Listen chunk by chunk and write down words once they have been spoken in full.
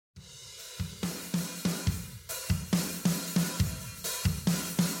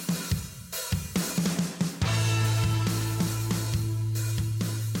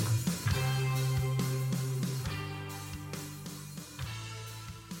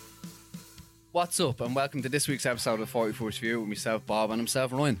What's up, and welcome to this week's episode of 41st View with myself, Bob, and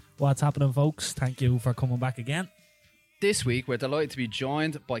himself, Ryan. What's happening, folks? Thank you for coming back again. This week, we're delighted to be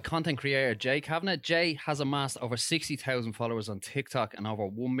joined by content creator Jay Kavanagh. Jay has amassed over 60,000 followers on TikTok and over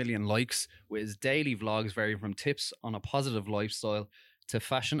 1 million likes, with his daily vlogs varying from tips on a positive lifestyle to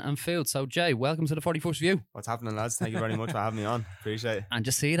fashion and food. So, Jay, welcome to the 41st View. What's happening, lads? Thank you very much for having me on. Appreciate it. And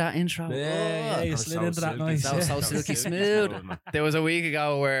just see that intro. Yeah, you slid into that nice. That was so silky smooth. There was a week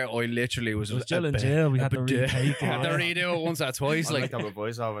ago where I literally was Jill in jail. We had to retake it. Had to redo it once or twice. I like that with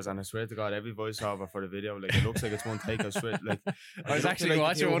voiceovers, and I swear to God, every voiceover for the video, like, it looks like it's one take. I swear, like, I was actually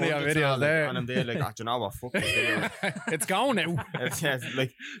watching one of your videos there, and I'm there like, do you know what? Fuck this video. It's gone now.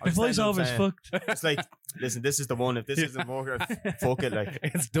 Like, the voiceover's fucked. It's like, listen, this is the one. If this isn't working, fuck it. Like,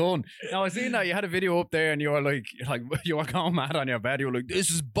 it's done. Now I seen that you had a video up there, and you were like you were going mad on your bed. You were like, "This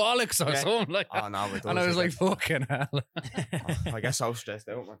is bollocks" or something like that. Oh no, it does. And I was like, "Fucking hell!" I get so stressed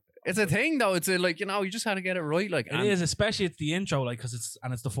out, man. It's a thing though. It's like, you know, you just had to get it right. Like, it is, especially it's the intro, like, because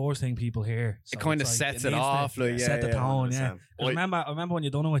it's the first thing people hear. So it kind of like, sets it off, like, set the tone. Yeah. I 100%. remember when you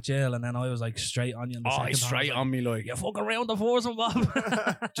done it with Jill, and then I was like straight on you. In the second straight time, on me, like, you fucking round the foursome, Bob.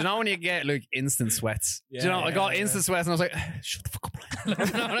 Do you know when you get like instant sweats? Do you know, I got instant sweats, and I was like, shut the fuck up. Like,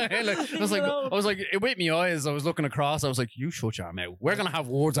 you know what I mean? Like, I was like, it with my eyes. I was looking across. I was like, you shut your mouth. We're gonna have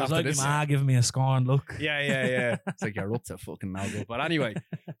words after like this. Your ma giving me a scorned look. Yeah. It's like, you're up to fucking no good. But anyway,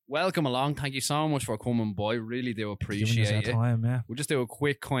 welcome along. Thank you so much for coming by. Really do appreciate it. Time, yeah. We'll just do a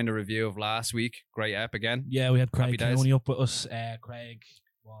quick kind of review of last week. Great ep again. Yeah, we had Craig Happy days. Cooney up with us. Craig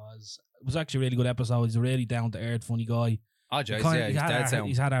was actually a really good episode. He's a really down to earth, funny guy. Oh, Jace, yeah, he's dead sound.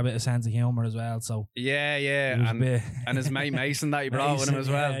 He's had a bit of sense of humour as well. So yeah, and his mate Mason that he brought with him as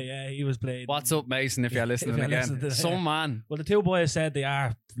well. Yeah, he was played. What's up, Mason? If you're listening again, some man. Well, the two boys said they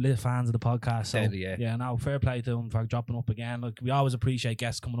are fans of the podcast. So yeah, no, fair play to them for dropping up again. Like, we always appreciate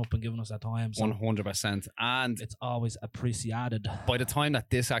guests coming up and giving us that time. So 100%, and it's always appreciated. By the time that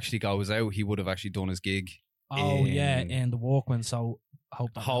this actually goes out, he would have actually done his gig. In the Walkman. So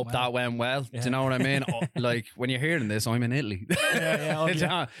hope that went well. Yeah. Do you know what I mean? Like, when you're hearing this, I'm in Italy.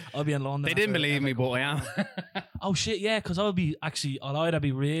 I'll be in London. They didn't believe me, but I am. Oh shit, yeah, because I'll either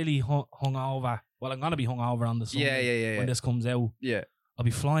be really hungover. Well, I'm gonna be hungover on the Sunday when this comes out. Yeah, I'll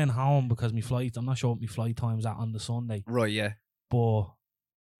be flying home because I'm not sure what my flight time's at on the Sunday. Right, yeah. But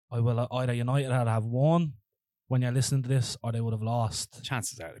I will either United had have won when you're listening to this, or they would have lost.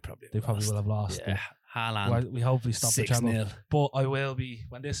 Chances are they probably will have lost. Yeah. Haaland. We hopefully stop the trouble. 6-0. But I will be,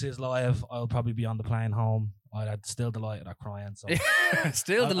 when this is live, I'll probably be on the plane home. I'm still delighted or crying. So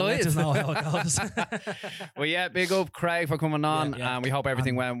still delighted. Just know how it goes. Well, yeah, big up Craig for coming on, and we hope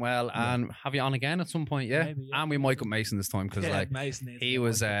everything went well. And have you on again at some point? Yeah, maybe, and we might get Mason this time because he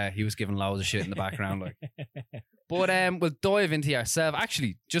was giving loads of shit in the background, like. But we'll dive into yourself.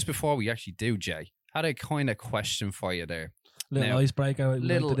 Actually, just before we actually do, Jay, had a kind of question for you there. Little icebreaker.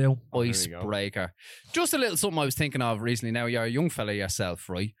 Icebreaker. Just a little something I was thinking of recently. Now, you're a young fella yourself,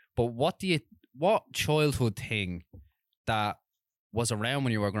 right? But what childhood thing that was around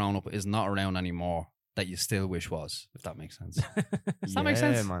when you were growing up is not around anymore that you still wish was, if that makes sense? Does that make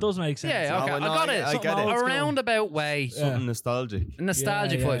sense? Man. Does make sense. Yeah, okay. No, I get it. A roundabout way. Something nostalgic.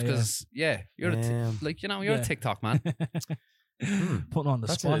 Nostalgic vibes, because, you're you're a TikTok man. Putting on the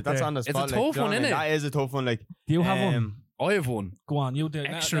spot. That's on the spot. It's a tough one, isn't it? That is a tough one. Like, do you have one? I have one. Go on, you do.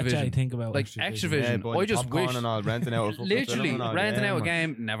 Extravision. Think about like Extravision. Yeah, I just wish. And all, renting out literally renting out a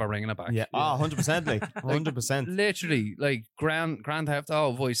game, never bringing it back. Yeah, 100%. Like 100%. Literally, like Grand Theft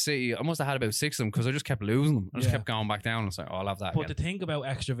Auto, Vice City. I must have had about 6 of them because I just kept losing them. I just kept going back down and saying, I'll have that. But the thing about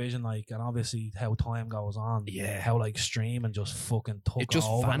Extravision, like, and obviously how time goes on, how like streaming just fucking took over. It just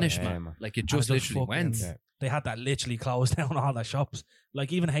vanished, man. Like, it just literally went. They had that literally closed down all the shops.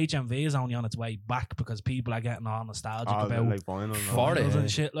 Like, even HMV is only on its way back because people are getting all nostalgic about like vinyl for it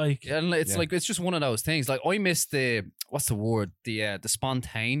and shit. Like, and it's like, it's just one of those things. Like, I miss the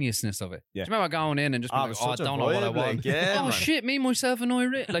spontaneousness of it. Yeah. Do you remember going in and just being like, I don't know what I want. Like, shit, me, myself, and I.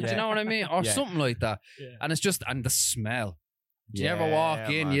 Like, do you know what I mean? Or something like that. Yeah. And it's just, and the smell. Do you ever walk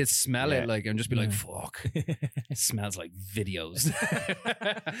in, man. You smell it, like, and just be like, fuck. It smells like videos.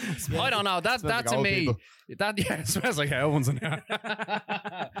 I don't know. That to me, it smells like hell ones in there.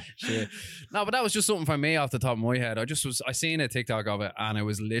 Shit. No, but that was just something for me off the top of my head. I seen a TikTok of it, and it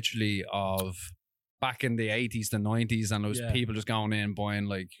was literally of back in the 80s, the 90s, and there was people just going in buying,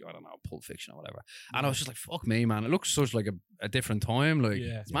 like, I don't know, Pulp Fiction or whatever. And I was just like, fuck me, man. It looks such like a different time. Like,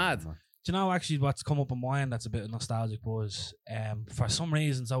 it's mad. Do you know actually what's come up in mind that's a bit of nostalgic buzz? For some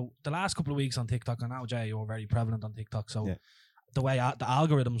reason, so the last couple of weeks on TikTok, I know, Jay, you were very prevalent on TikTok, so the way the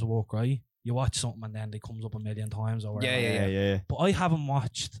algorithms work, right? you watch something and then it comes up a million times or whatever. Yeah. But I haven't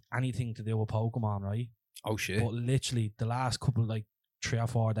watched anything to do with Pokemon, right? Oh shit! But literally the last couple, like 3 or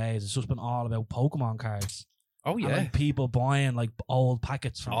 4 days, it's just been all about Pokemon cards. Oh yeah, and, like, people buying like old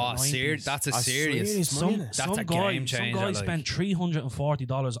packets from the 90s. Serious? That's a serious money. That's a game changer. Some guy spent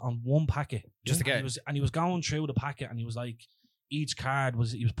 $340 on one packet just to get. He was going through the packet and he was like, each card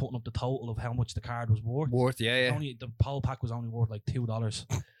was, he was putting up the total of how much the card was worth. The whole pack was only worth like $2.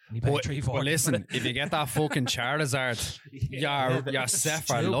 And he paid $340. But listen, if you get that fucking Charizard, you're set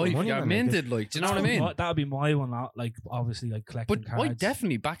for life. You're minted, like. Do you know what I mean? That would be my one. Like, obviously, like collecting cards. But I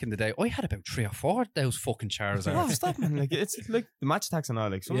definitely back in the day, I had about 3 or 4 of those fucking Charizards. Oh, stop, man! Like it's like the match tax and all.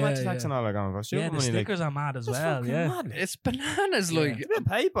 Like some match tax and all are going for. Yeah, the stickers are mad as well. Yeah, mad. It's bananas. Like it's a bit of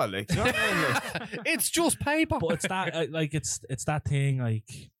paper. Like, you know what I mean? Like, it's just paper. But it's that like it's that thing. Like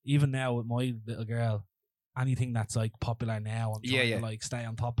even now with my little girl, anything that's like popular now, I'm trying to like stay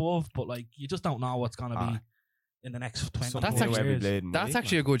on top of. But like you just don't know what's gonna be in the next 20 years. That's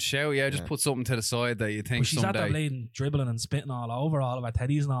actually a good show. Yeah, just put something to the side that you think she's someday. at that blade dribbling and spitting all over all of our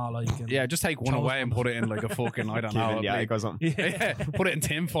teddies and all. Like, and just take one away and put it in like a fucking I don't know. Or something. Put it in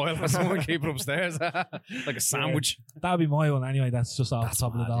tinfoil or something. Keep it upstairs like a sandwich. That'd be my one anyway. That's just off the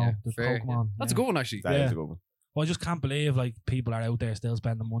top of the dome. The fair, Pokemon. That's a good one actually. That is a good one. Well, I just can't believe like people are out there still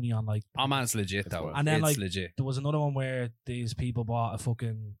spending money on like. Oh man, it's legit though. And then it's like legit. There was another one where these people bought a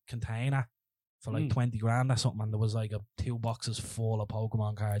fucking container for like 20 grand or something, and there was like 2 boxes full of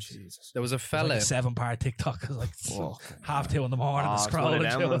Pokemon cards. Jesus. There was a fella, like a 7-part TikTok, like 1:30 in the morning, scrolling.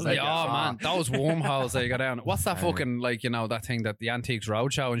 Man, those wormholes that you go down. What's that fucking like? You know that thing that the Antiques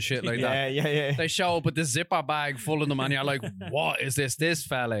Roadshow and shit like that. Yeah. They show up with the zipper bag full of them, and you're like, "What is this? This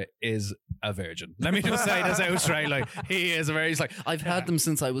fella is a virgin." Let me just say this out straight. Like he is a very. He's like, I've had them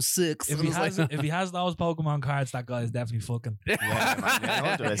since I was 6. If he has those Pokemon cards, that guy is definitely fucking. Yeah,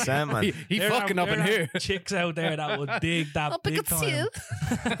 man. 100%, man. He fucking up in here. Chicks out there that would dig that big time.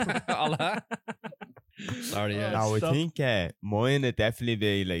 Sorry, yeah. No, I think mine would definitely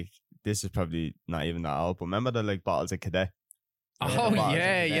be like, this is probably not even that old, but remember the like bottles of Cadet? Oh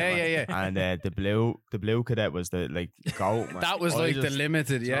yeah. And the blue Cadet was the like goat. Man. That was like the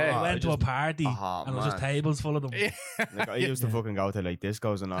limited. Yeah, I went to a party and there was just tables full of them. Like I used to fucking go to like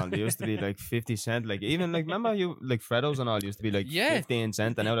discos and all. They used to be like 50 cent. Like even like remember you like Freddos and all used to be like 15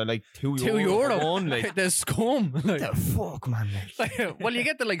 cent, and now they're like €2. One, like the scum. Like the fuck, man. Like, well, you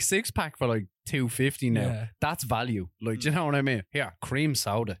get the like 6-pack for like $2.50 now. Yeah. That's value. Like, do you know what I mean? Here, cream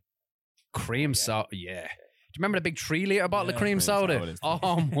soda. Yeah. Do you remember the big 3-litre bottle of cream soda?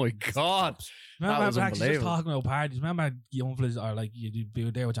 Oh my god! Remember, I was actually just talking about parties. Remember, young fellas are like you'd be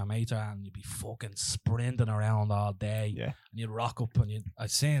there with your mates and you'd be fucking sprinting around all day. Yeah, and you'd rock up and I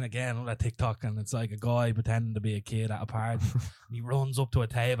seen again on that TikTok, and it's like a guy pretending to be a kid at a party. And he runs up to a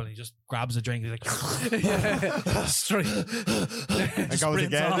table and he just grabs a drink. He's like, straight. It goes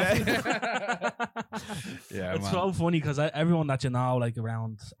again. Yeah, it's so funny because everyone that you know, like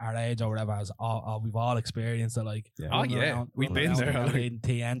around our age or whatever, we've all experienced it. Like, we've been there. In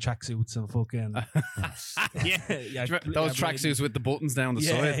TN tracksuits and fucking those tracksuits with the buttons down the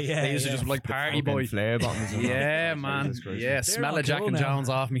side. They used to just like party boy flare buttons. Yeah, man. Yeah, smell of Jack and Jones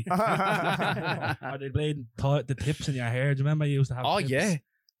off me. Are they playing the tips in your hair? Do you remember you used to have? Oh tips? Yeah.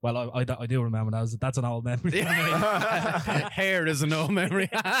 Well, I do remember that's an old memory. Hair is an old memory.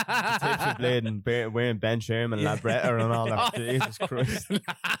 The tips of blade and wearing Ben Sherman and Labretta and all that. Jesus Christ.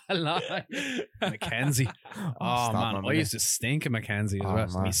 Mackenzie. Oh man, I used to stink of Mackenzie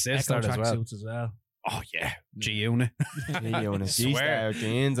as well. My sister as well. Oh yeah, G-Unit. G-Star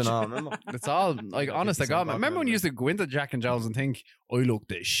jeans and all. Remember? It's all like honest to God. Remember when you used to go into Jack and Jones and think, I look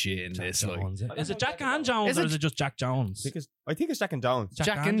this shit in this. Like, is it Jack and Jones or is it just Jack Jones? I think it's Jack and Jones.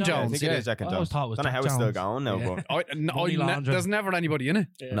 Jack and Jones. I think it is Jack and Jones. I don't know how it's still going now, but there's never anybody in it.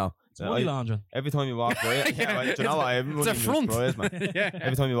 No. Money laundering. Every time you walk by it, you know what? It's a front.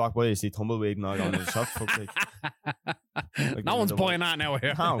 Every time you walk by, you see tumbleweed and all going to the shop. Like no one's buying that now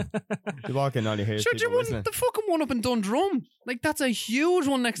here. How? You walk in, all you hear is people whistling. The fucking one up in Dundrum. Like, that's a huge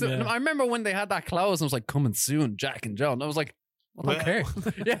one next to it. I remember when they had that closed and I was like, coming soon, Jack and John. I was like, I don't care.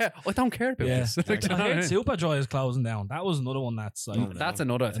 I don't care about this. I heard Superdry is closing down. That was another one that's like that's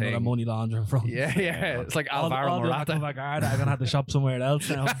another thing. Another money laundering from. Yeah. It's like Alvaro Morata. I'm gonna have to shop somewhere else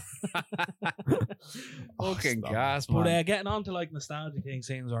now. Fucking gas, man. But getting on to like nostalgia things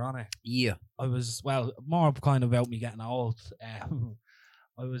we're on it. Yeah. I was more kind of about me getting old.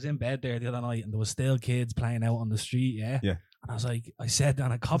 I was in bed there the other night and there was still kids playing out on the street. Yeah. And I was like, I said,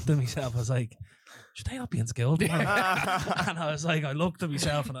 and I copped to myself, I was like, should I not be in school tomorrow? And I was like, I looked at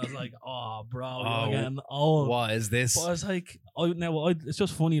myself and I was like, oh, bro, you're getting old. What is this? But I was like, it's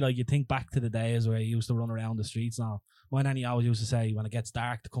just funny, like, you think back to the days where I used to run around the streets now. My nanny always used to say, when it gets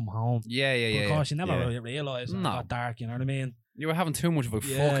dark, to come home. Yeah. Of course, you never really realised when it got dark, you know what I mean? You were having too much of a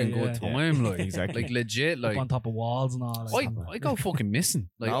fucking good time, like, exactly. Like, legit, like. Up on top of walls and all. Like, I go fucking missing.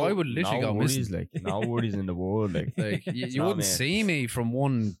 Like, I would literally go missing. Like, no worries in the world. Like you wouldn't see me from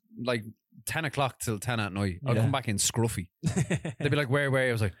 10 o'clock till 10 at night. I'd come back in scruffy. They'd be like, where?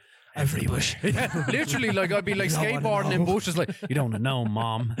 I was like, every bush. Literally, like, I'd be like skateboarding in bushes, like, you don't know,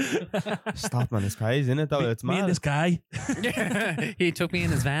 mom. Stop, man. It's crazy, isn't it, though? It's mad. Me and this guy. He took me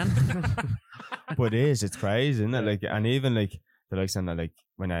in his van. But it's crazy, isn't it? Like, and even like the likes of like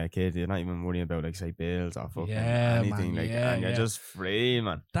when I was a kid, you're not even worrying about like say bills or fucking anything, man, and you're just free,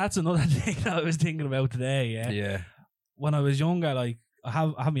 man. That's another thing that I was thinking about today. Yeah. When I was younger, like I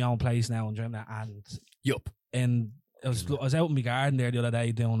have my own place now in Germany, and and I was out in my garden there the other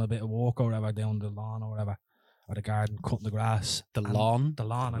day doing a bit of work or whatever, down the lawn or whatever, or the garden, cutting the grass. The lawn. I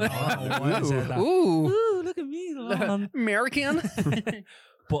don't know why I said that. Ooh, look at me, the lawn. American.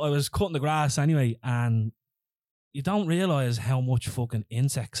 But I was cutting the grass anyway, and you don't realise how much fucking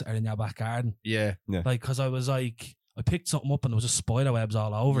insects are in your back garden. Yeah. Like, because I was like, I picked something up and there was just spider webs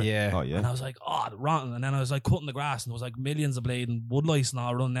all over it. Yeah. Oh, yeah. And I was like, oh, rotten. And then I was like cutting the grass and there was like millions of bleeding woodlice and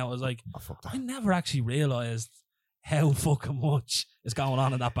all running out. I was like, I never actually realised how fucking much is going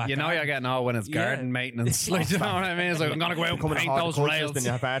on in that back garden. You're getting all when it's garden maintenance. Like, you know what I mean? It's like, I'm going to go out and paint those rails. Then you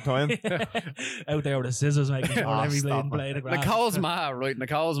have bad time. Out there with the scissors making sure every blade of grass. Nicole's mom, right?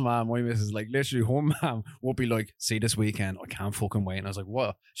 Nicole's mom, my missus, like, literally, her mom would be like, see this weekend, I can't fucking wait. And I was like,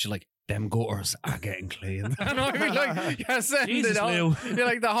 what? She's like, them gutters are getting cleaned. And I'd be like, you're sending Jesus, it on. You're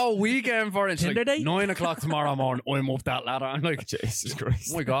like, the whole weekend for it. She's like, 9 o'clock tomorrow morning, I'm up that ladder. I'm like, Jesus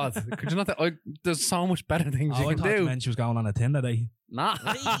Christ. Oh my God. Could you not there's so much better things you can do. I thought you meant she was going on a Tinder day. Nah.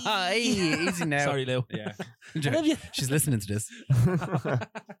 Hey, easy now. Sorry, Lou. Yeah. I love you. She's listening to this.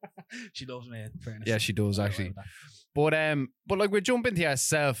 She loves me, in fairness. Yeah, she does actually. But like, we jump into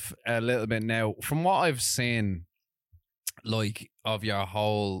yourself a little bit now. From what I've seen, like, of your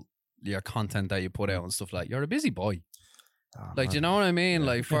content that you put out and stuff, like, you're a busy boy. Like, do you know what I mean?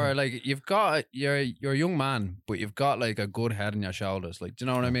 Like, for like, you're a young man, but you've got like a good head on your shoulders. Like, do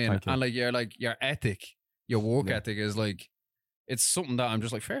you know what I mean? And like your ethic, your work ethic is like, it's something that I'm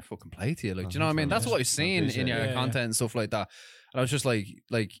just like, fair fucking play to you. Like, do you know what I mean? That's what I've seen in your content and stuff like that. And I was just like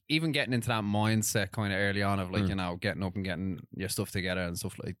even getting into that mindset kind of early on of like, you know, getting up and getting your stuff together and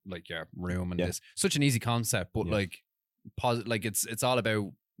stuff like your room and this. Such an easy concept, but like, like it's all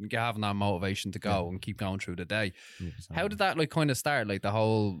about having that motivation to go and keep going through the day. 100%. How did that like kind of start, like the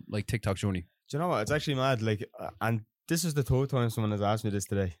whole like TikTok journey? Do you know what? It's actually mad. Like, and this is the third time someone has asked me this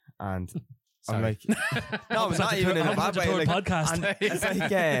today, and I'm like, no, it's not even in a bad way. Like, podcast. And it's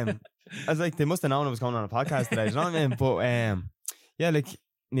like, I was like, they must have known I was going on a podcast today. Do you know what I mean? But yeah, like,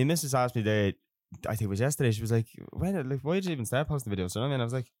 my missus asked me I think it was yesterday. She was like, why did you even start posting videos? You know what I mean? I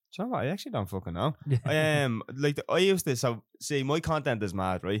was like, do you know what? I actually don't fucking know. Like, I used to, so see, my content is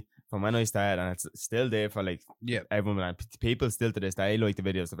mad, right? From when I started, and it's still there for like everyone, and people still to this day like the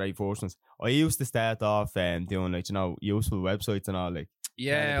videos, the very first ones. I used to start off doing like, you know, useful websites and all, like,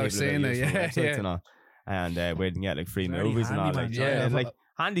 I was saying that, and all, and where you can get like free movies and all, like, and like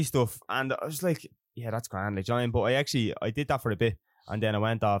handy stuff. And I was like, yeah, that's grand, like, John. But I did that for a bit. And then I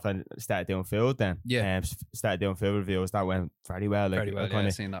went off and started doing food then. Started doing food reviews. That went very well. Like, very well,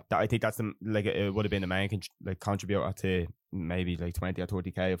 I've seen that. I think that's it would have been the main contributor to maybe like 20 or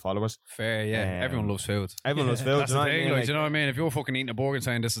 30k of followers. Fair, yeah. Everyone loves food. Everyone loves food. That's the thing. Like, do you know what I mean? If you're fucking eating a burger and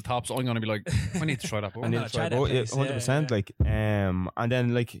saying this is tops, I'm going to be like, I need to try that burger. I need to try that. 100%. Like, and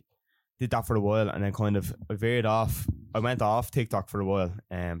then like, did that for a while, and then kind of I veered off. I went off TikTok for a while,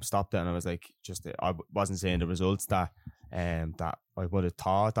 stopped it, and I was like, I wasn't seeing the results that I would have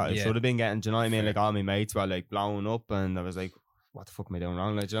thought that I should have been getting. Do you know what I mean? Like, all my mates were like blowing up, and I was like, what the fuck am I doing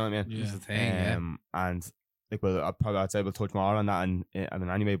wrong? Like, do you know what I mean? That's the thing. And like, well, I'd say we'll touch more on that and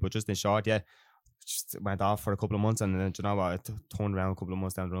anyway, but just in short, just went off for a couple of months, and then, do you know what? I turned around a couple of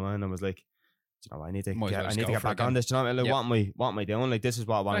months down the line, and I was like, you know, I need to get back on this. Do you know what I mean? Like, what am I doing? Like, this is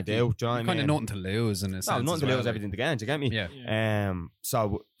what I want to do. Do you know what I mean? Kind of nothing to lose in a sense. No, nothing to lose, everything to gain. Do you get me? Yeah.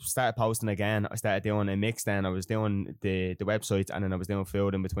 So started posting again. I started doing a mix. Then I was doing the websites, and then I was doing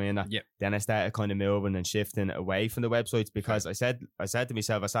food in between that. Yeah. Then I started kind of moving and shifting away from the websites, because I said to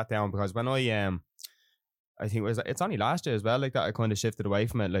myself, I sat down, because when I think it's only last year as well, like that I kind of shifted away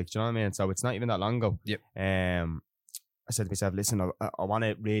from it. Like, do you know what I mean? So it's not even that long ago. Yep. I said to myself, listen, I want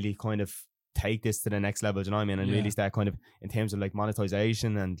to really kind of take this to the next level, do you know what I mean? And really start kind of in terms of like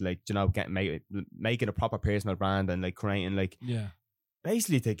monetization and like, you know, make it a proper personal brand and like creating like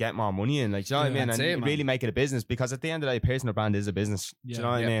basically to get more money in, like, do you know what I mean? And really make it a business, because at the end of the day, personal brand is a business. Do you know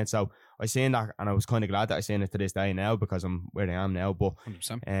what I mean? So I seen that, and I was kind of glad that I seen it to this day now, because I'm where I am now. But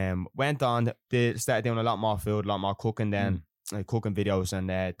 100%. Went on, started doing a lot more food, a lot more cooking then, like cooking videos, and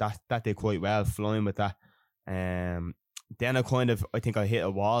that did quite well, flying with that. Then I think I hit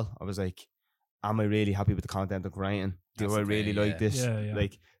a wall. I was like, am I really happy with the content I'm creating? Do I really like this?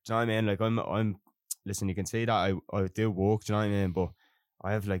 Like, do you know what I mean? Like, I'm listen, you can see that I do work, do you know what I mean? But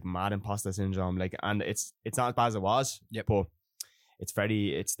I have like mad imposter syndrome, like, and it's not as bad as it was, but it's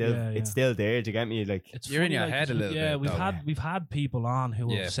still there. Do you get me? Like, you're in your head a little bit. Yeah, we've had people on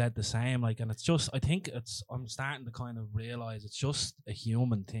who have said the same, like, and it's just, I think I'm starting to kind of realize it's just a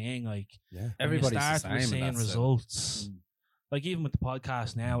human thing. Like, everybody's the same. Seeing results, like even with the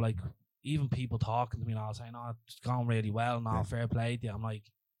podcast now, like even people talking to me now saying, "Oh, it's gone really well, now fair play to you." I'm like,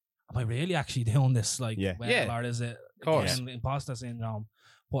 am I really actually doing this? Like, or is it imposter syndrome?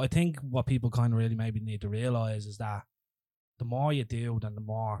 But I think what people kind of really maybe need to realize is that the more you do, then the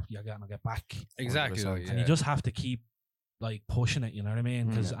more you're gonna get back. Exactly. And you just have to keep like pushing it. You know what I mean?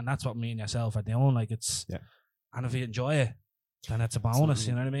 And that's what me and yourself are doing. Like, it's and if you enjoy it, then it's a bonus.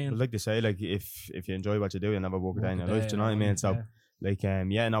 You know what I mean? Like they say, like if you enjoy what you do, you'll never walk a day in your life. Do you know what I mean? So. Like,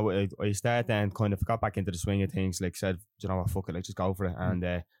 I started and kind of got back into the swing of things, like said, you know what, fuck it, like just go for it.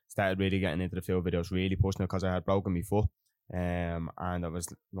 And started really getting into the field videos, really pushing it, because I had broken my foot. And there was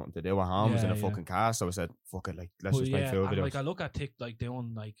nothing to do at home, I was in a fucking cast, so I said, fuck it, like, let's just make field videos. Like, I look at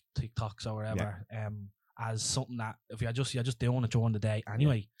doing like TikToks or whatever, as something that if you're just doing it during the day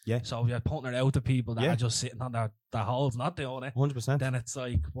anyway. So if you're putting it out to people that are just sitting on their holes not doing it, 100%, then it's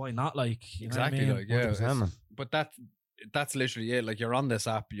like, why not? Like, you exactly, know what I mean? Like, but that's literally it. Like, you're on this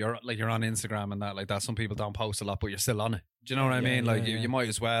app, you're on Instagram and that, like that. Some people don't post a lot, but you're still on it. Do you know what I mean? Like, you might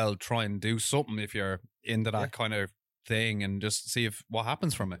as well try and do something if you're into that kind of thing, and just see what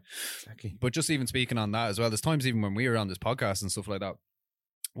happens from it. Exactly. But just even speaking on that as well, there's times even when we were on this podcast and stuff like that,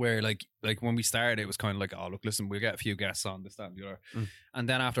 where like when we started, it was kind of like, oh look, listen, we'll get a few guests on, this, that, and the other. And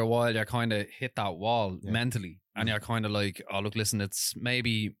then after a while, you kind of hit that wall mentally, and you're kind of like, oh look, listen, it's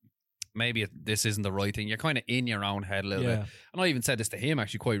maybe this isn't the right thing. You're kind of in your own head a little bit. And I even said this to him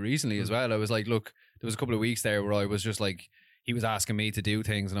actually quite recently as well. I was like, look, there was a couple of weeks there where I was just like, he was asking me to do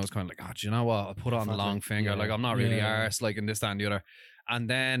things, and I was kind of like, oh, do you know what? I'll put on the long finger. Like, I'm not really arsed, like, and this, that, and the other. And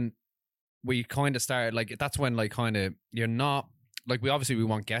then we kind of started, like, that's when, like, kind of, you're not, like, we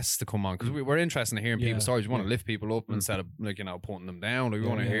want guests to come on, because we're interested in hearing people's stories. We want to lift people up instead of, like, you know, putting them down. Like, we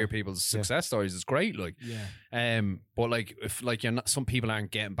want to hear people's success stories. It's great, like. But like, if like you're not, some people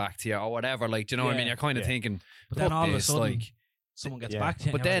aren't getting back to you or whatever, like, do you know what I mean? You're kind of thinking, but then all of a sudden, like, someone gets back to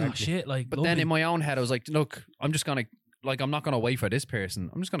you. But then, like, shit, like, but then in my own head, I was like, look, I'm just gonna. Like, I'm not going to wait for this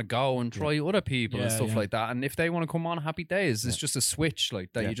person. I'm just going to go and try other people and stuff like that. And if they want to come on, happy days. It's just a switch, like,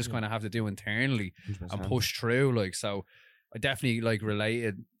 that you just kind of have to do internally 100%. And push through. Like, so I definitely, like,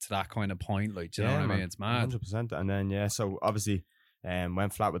 related to that kind of point. Like, do you know what I mean? It's mad. 100%. And then, so obviously,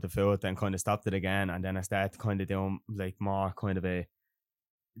 went flat with the field, then kind of stopped it again. And then I started kind of doing, like, more kind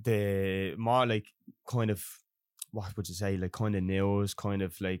of what would you say, like, kind of news, kind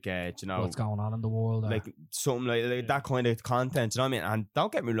of like, you know, what's going on in the world, like something like that kind of content, you know what I mean? And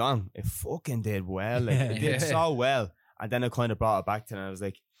don't get me wrong, it fucking did well, like, it did so well. And then I kind of brought it back to them, and I was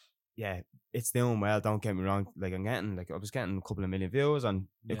like, yeah, it's doing well, don't get me wrong, like, I was getting a couple of million views on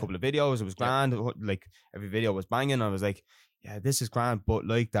a couple of videos, it was grand, like, every video was banging. I was like, yeah, this is grand, but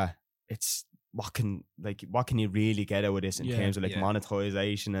like that, it's, what can you really get out of this in terms of like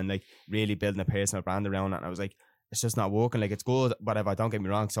monetization and like really building a personal brand around it? And I was like, it's just not working. Like, it's good, whatever, don't get me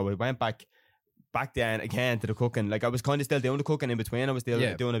wrong. So we went back then again to the cooking. Like, I was kind of still doing the cooking in between. I was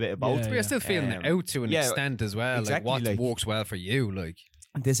still doing a bit of both. But you're still feeling it out to an extent as well. Exactly, like, what works well for you. Like,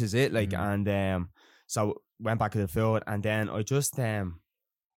 this is it. Like, and so went back to the field, and then I just I've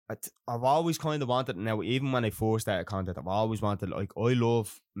always kind of wanted, now even when I first started content, I've always wanted, like, I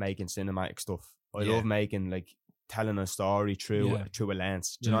love making cinematic stuff. I love making, like, telling a story through a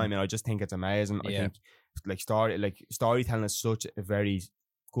lens. Do you know what I mean? I just think it's amazing. I think like storytelling is such a very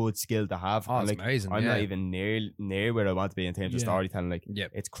good skill to have. Oh, and, it's like, amazing. I'm not even near where I want to be in terms of storytelling. Like,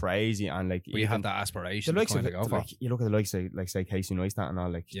 it's crazy. And like, we have that aspiration. The to go for. Like, you look at the likes of, like, say, Casey Neistat and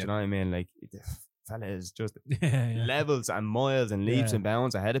all. Like, do you know what I mean? Like, the fella is just levels and miles and leaps and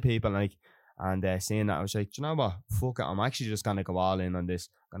bounds ahead of people. Like, and seeing that, I was like, do you know what? Fuck it. I'm actually just gonna go all in on this.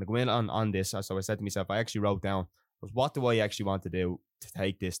 I'm gonna go in on this. So I said to myself, I actually wrote down, what do I actually want to do to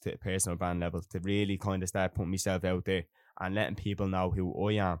take this to a personal brand level, to really kind of start putting myself out there. and letting people know who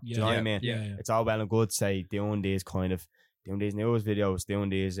I am. Do you know what I mean? Yeah. It's all well and good, say, doing these news videos, doing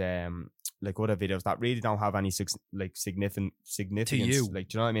these like other videos that really don't have any significance to you. like,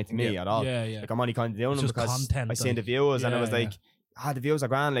 do you know what I mean, to me at all. Like, I'm only kind of doing them because content, I seen the views and I was like, the views are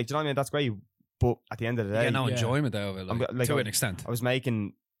grand, like, do you know what I mean, that's great, but at the end of the day, no enjoyment out of it, like, to an extent. I was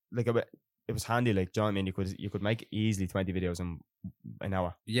making like it was handy, like, do you know what I mean, you could make easily 20 videos in an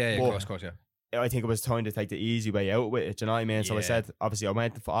hour. Of course, I think it was time to take the easy way out with it, do you know what I mean? So I said, obviously, I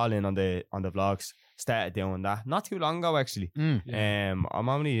went all in on the vlogs, started doing that not too long ago, actually. I'm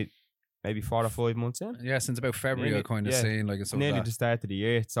only maybe 4 or 5 months in. Since about February, I kind of seen like it's nearly the start of the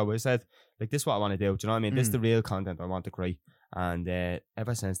year. So I said, like, this is what I want to do. Do you know what I mean? This is the real content I want to create. And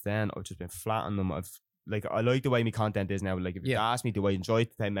ever since then, I've just been flat on them. I like the way my content is now. Like, if you ask me, do I enjoy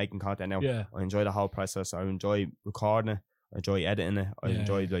making content now? I enjoy the whole process. I enjoy recording it. I enjoy editing it. I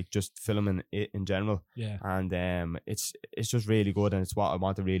enjoy like just filming it in general. And it's just really good, and it's what I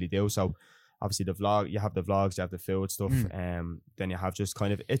want to really do. So obviously you have the vlogs, you have the food stuff, then you have just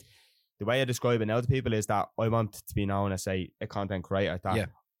kind of it. The way I describe it now to people is that I want to be known as a content creator.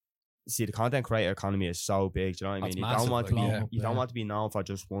 See, the content creator economy is so big. Do you know what I mean? You don't want to be known for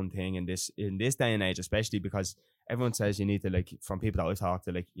just one thing in this day and age, especially because everyone says you need to, like, from people that I talk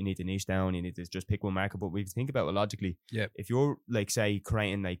to, like, you need to niche down, you need to just pick one market. But we think about it logically. If you're, like, say,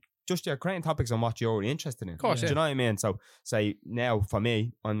 creating topics on what you're interested in. Of course, do you know what I mean? So, say, now for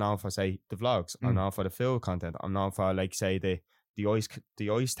me, I'm known for, say, the vlogs. I'm known for the food content. I'm known for, like, say, the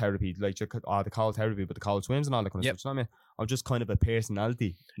ice therapy, like, the cold therapy, but the cold swims and all that kind of stuff. Do you know what I mean? I'm just kind of a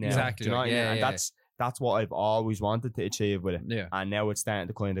personality now. Exactly. Do you know what I mean? And that's what I've always wanted to achieve with it. And now it's starting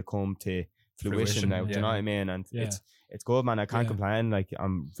to kind of come to fruition now. Do you know what I mean? And it's good, man. I can't complain. Like,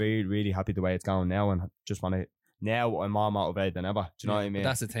 I'm very, really happy the way it's going now, and just want to. Now I'm more motivated than ever. Do you know what I mean? But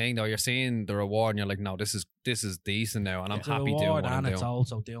that's the thing, though. You're seeing the reward, and you're like, no, this is decent now, and I'm happy doing what I'm doing. It's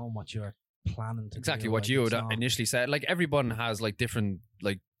also doing what you're planning to exactly do. What you would initially said. Like, everyone has like different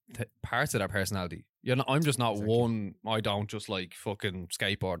like parts of their personality. I'm just not one. I don't just like fucking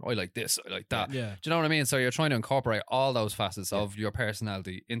skateboard. I like this. I like that. Do you know what I mean? So you're trying to incorporate all those facets of your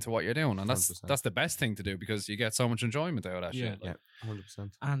personality into what you're doing, and that's the best thing to do, because you get so much enjoyment out of that shit. Like.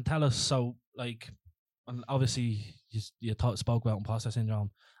 100%. And tell us, so, like, and obviously you spoke about imposter syndrome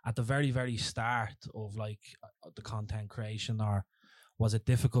at the very, very start of, like, the content creation, or was it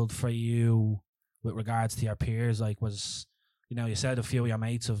difficult for you with regards to your peers? Like, you said a few of your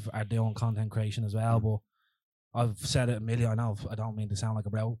mates are doing content creation as well, but I've said it a million. I know I don't mean to sound like a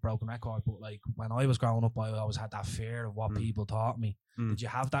broken record, but, like, when I was growing up, I always had that fear of what people taught me. Did you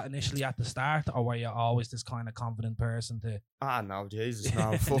have that initially at the start, or were you always this kind of confident person to? No, Jesus,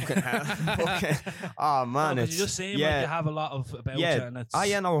 no, fucking hell. Oh man, you just seem like you have a lot of about you, and it's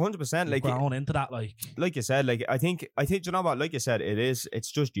 100%. Like, grown into that, like you said, like I think you know what, like you said,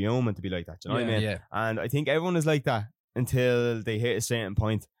 it's just human to be like that. Do you know what I mean? And I think everyone is like that until they hit a certain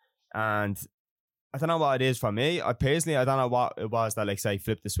point, and I don't know what it is for me. I don't know what it was that, like, say,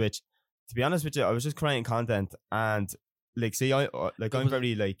 flipped the switch. To be honest with you, I was just creating content, and, like, see, I'm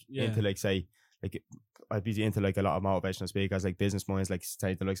very, like, into, like, say, like, I'd be into, like, a lot of motivational speakers, like business minds, like,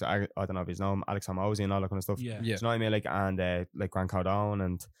 say, the likes of, I don't know if he's known, Alex Hormozy and all that kind of stuff. Do you know what I mean? Like, and like Grant Cardone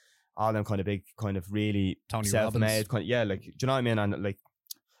and all them kind of big, kind of really Tony self-made, like, do you know what I mean? And, like,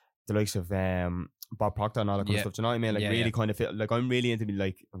 the likes of Bob Proctor and all that kind of stuff. Do you know what I mean? Like, really kind of feel like I'm really into,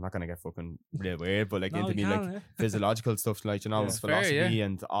 like, I'm not gonna get fucking real weird, but, like, into like physiological stuff, like, philosophy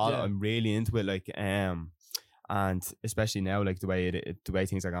and all. I'm really into it, like, and especially now, like, the way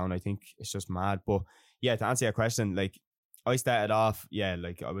things are going, I think it's just mad. But yeah, to answer your question, like, I started off,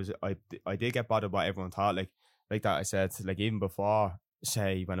 like, I did get bothered by what everyone thought, like that. I said, like, even before,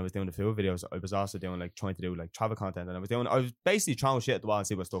 say, when I was doing the food videos, I was also doing, like, trying to do, like, travel content, and I was basically throwing shit at the wall and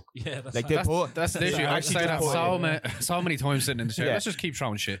see what stuck. That's the issue. I say that so many times sitting in the chair. Let's just keep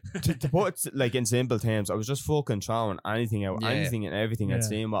throwing shit. to put it, like, in simple terms, I was just fucking throwing anything out, anything and everything, and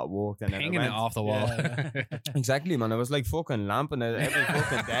seeing what worked, and hanging it off the wall. Exactly, man. I was, like, fucking lamping it every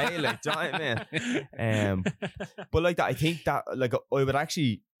fucking day, like, do you know what I mean? But, like, that, I think that, like, I would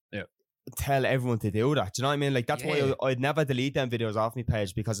actually tell everyone to do that. Do you know what I mean? Like, that's why I'd never delete them videos off my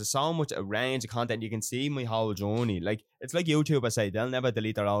page, because there's so much a range of content. You can see my whole journey. Like, it's like YouTube. I say they'll never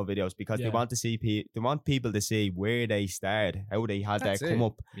delete their old videos because they want to see they want people to see where they started, how they had their come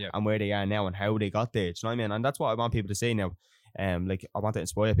up, and where they are now, and how they got there. Do you know what I mean? And that's what I want people to see now. Like, I want to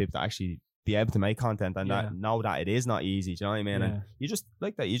inspire people to actually be able to make content and that know that it is not easy. Do you know what I mean? And you just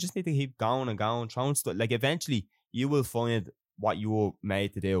like that. You just need to keep going and going, throwing stuff. Like, eventually you will find what you were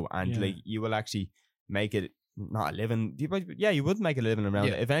made to do, and like, you will actually make it not a living. You would make a living around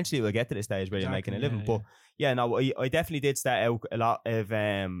it. Eventually, it will get to the stage where you're making a living. But no, I definitely did start out a lot of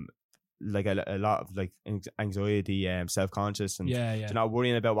like a lot of like anxiety, self-conscious, and you know,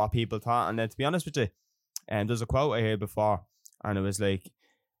 worrying about what people thought. And then, to be honest with you, there's a quote I heard before, and it was like,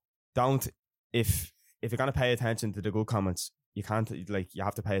 if you're gonna pay attention to the good comments, you can't, like, you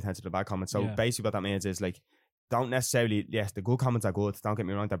have to pay attention to the bad comments. So basically what that means is, like, don't necessarily, yes, the good comments are good, don't get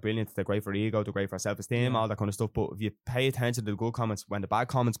me wrong, they're brilliant, they're great for ego, they're great for self-esteem, all that kind of stuff. But if you pay attention to the good comments, when the bad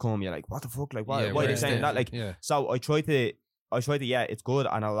comments come, you're like, what the fuck, like, why are they saying that? Like, so I try to, it's good,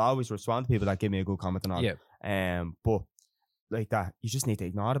 and I'll always respond to people that give me a good comment and all. But like that, you just need to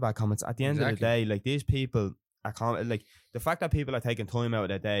ignore the bad comments. At the end of the day, like, these people are like, the fact that people are taking time out of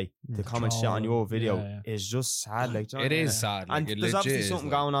their day to comment shit on your video is just sad. Like, it is sad. Like, and there's obviously something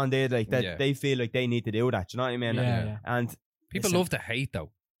going on there, like, that they feel like they need to do that. Do you know what I mean? And people love to hate,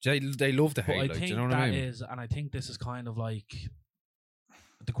 though. They love to hate. Like, do you know what I mean? And I think this is kind of like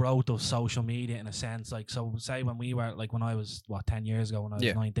the growth of social media in a sense. Like, so say when we were, like, when I was 10 years ago, when I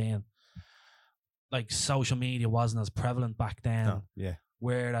was 19, like, social media wasn't as prevalent back then.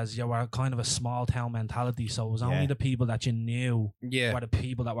 Whereas you were kind of a small town mentality, so it was only the people that you knew were the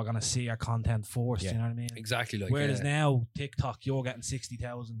people that were going to see your content first. You know what I mean? Exactly. Like, whereas now TikTok, you're getting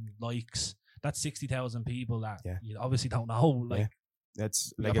 60,000 likes. That's 60,000 people that you obviously don't know. Like,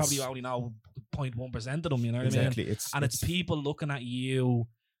 that's like, you probably only know 0.1% of them. You know what I mean? It's people looking at you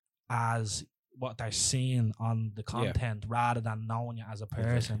as what they're seeing on the content rather than knowing you as a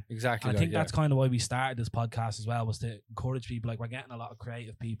person. Exactly. I think that's kind of why we started this podcast as well, was to encourage people. Like, we're getting a lot of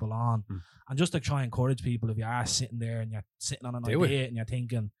creative people on, and just to try and encourage people, if you are sitting there and you're sitting on an idea and you're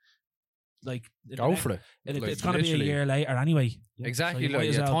thinking, like, go for it. It's going to be a year later anyway. Exactly. So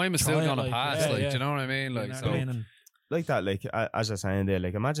like, your time is still going to pass. Like, do you know what I mean? Like, so, like that. Like, as I was saying there,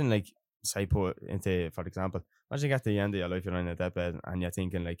 like, imagine, like, say, put into, for example, imagine you get to the end of your life, you're in a deathbed, and you're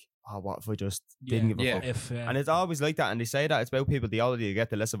thinking, like, oh, what if I just didn't give a fuck? And it's always like that, and they say that it's about people, the older you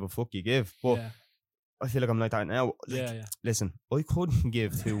get, the less of a fuck you give. But I feel like I'm like that now. Like, listen, I couldn't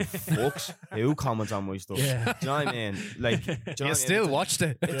give two fucks who comments on my stuff. Do you know what I mean? Like, you still watched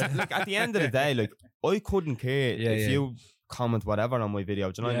it. Like, at the end of the day, like, I couldn't care if you comment whatever on my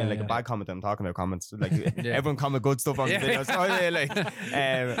video. Do you know what I mean? Like, a bad comment, I'm talking about comments. Like, everyone comment good stuff on the videos. You know what I mean?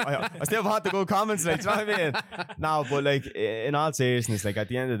 Like, I still want the good comments. Like, do you know what I mean? No, but, like, in all seriousness, like, at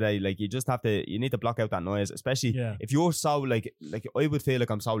the end of the day, like, you just have to, you need to block out that noise, especially if you're so, like, I would feel like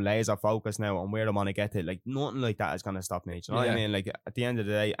I'm so laser focused now on where I want to get to. Like, nothing like that is going to stop me. Do you know what I mean? Like, at the end of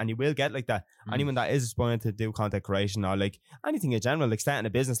the day, and you will get like that. Anyone that is aspiring to do content creation, or, like, anything in general, like, starting a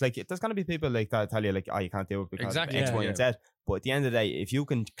business, like, there's going to be people like that tell you, like, oh, you can't do it because X, Y, and Z. But at the end of the day, if you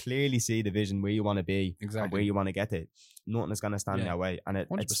can clearly see the vision where you want to be and where you want to get to, nothing is going to stand in your way. And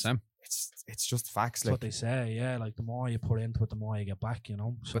 100%. It's just facts. That's like what they say, like, the more you put into it, the more you get back, you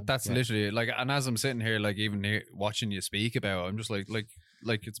know. So, but that's literally, like, and as I'm sitting here, like, even here watching you speak about it, I'm just like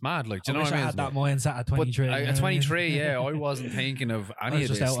it's mad. Like, do you know what I mean? I had that mindset at 23. But at 23, I wasn't thinking of any of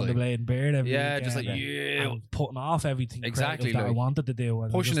this. Just out on the blade and beard every just like, and putting off everything exactly that like, I wanted to do.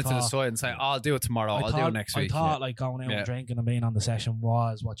 And pushing it to the side and saying, I'll do it tomorrow, I'll do it next week. I thought, like, going out and drinking and being on the session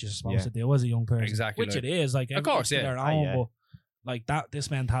was what you're supposed to do as a young person. Exactly. Which it is. Like, of course, their own, but like,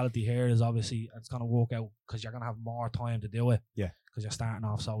 this mentality here is obviously, it's going to work out because you're going to have more time to do it. Yeah. Because you're starting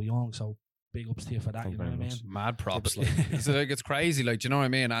off so young. So big ups to you for that. You know what I mean? Mad props. Like, so, like, it's crazy. Like, do you know what I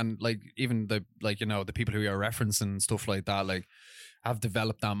mean? And, like, even the, like, you know, the people who you're referencing and stuff like that, like, have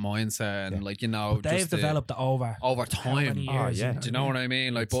developed that mindset and like, you know, but they've developed it over time. Years, do you know what I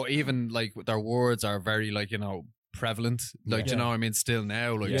mean? Like, but even like their words are very, like, you know, prevalent. Like, do you know what I mean? Still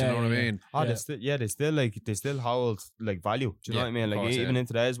now, like, do you know what I mean? They still hold like value. Do you know what I mean? Like, course, even in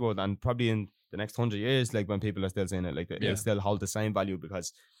today's world, and probably in the next 100 years, like, when people are still saying it, like, they still hold the same value,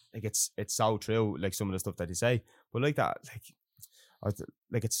 because like, it's so true. Like, some of the stuff that they say, but like that,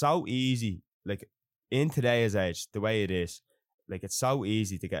 like it's so easy. Like, in today's age, the way it is, like, it's so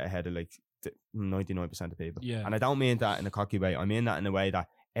easy to get ahead of like 99% of people. Yeah. And I don't mean that in a cocky way. I mean that in a way that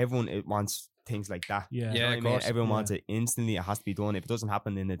everyone wants things like that. Yeah. You know of course. Everyone wants it instantly. It has to be done. If it doesn't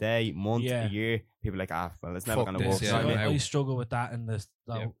happen in a day, month, a year, people are like, well, it's never going to work. I struggle with that in this,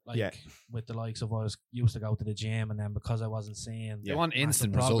 though, with the likes of, I used to go to the gym, and then because I wasn't seeing they want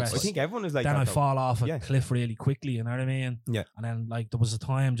instant progress, results. I think everyone is like then that. Then I fall off a cliff really quickly, you know what I mean? Yeah. And then, like, there was a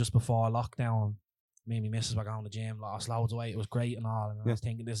time just before lockdown, me and my missus were going to the gym, lost loads of weight, it was great and all, and I was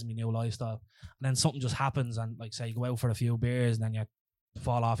thinking, this is my new lifestyle. And then something just happens, and, like, say you go out for a few beers, and then you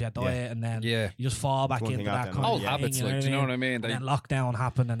fall off your diet, and then you just fall back into that kind old of habits, thing, like, do you know what I mean? And then lockdown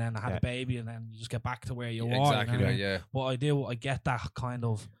happened, and then I had a baby, and then you just get back to where you were. Exactly, you know what I mean? But I get that kind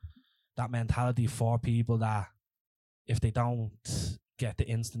of that mentality for people that if they don't get the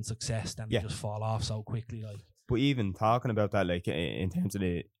instant success, then they just fall off so quickly. Like, but even talking about that, like in terms of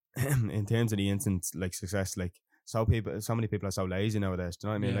the instant like success, like so many people are so lazy nowadays. Do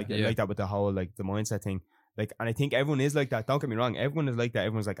you know what I mean? Like that with the whole like the mindset thing. Like, and I think everyone is like that. Don't get me wrong. Everyone is like that.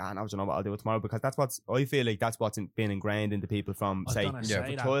 Everyone's like, no, you know what, I'll do it tomorrow, because I feel like that's what's been ingrained into people from from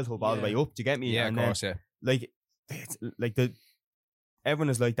childhood all the way up. Do you get me? Yeah, and of course. Like, it's, like everyone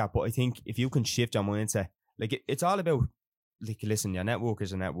is like that. But I think if you can shift your mindset, like it's all about, like, listen, your network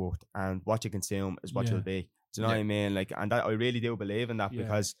is a network, and what you consume is what you'll be. Do you know what I mean? Like, and that I really do believe in that,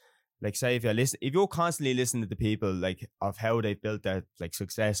 because, like, say if you're constantly listening to the people, like, of how they've built their like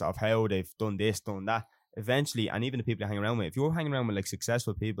success, of how they've done this, done that, eventually, and even the people you hang around with, if you're hanging around with like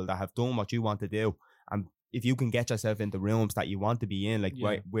successful people that have done what you want to do, and if you can get yourself into rooms that you want to be in, like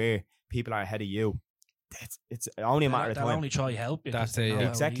where people are ahead of you, it's only a matter of time. They'll only try help you. That's it.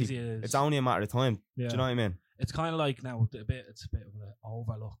 Exactly. It's only a matter of time. Do you know what I mean? It's kind of like, now it's a bit of an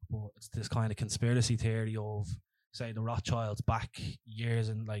overlook, but it's this kind of conspiracy theory of, say, the Rothschilds back years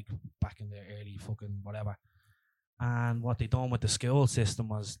and like back in the early fucking whatever. And what they done with the school system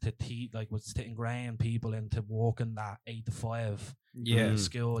was to ingrain people into working that 8 to 5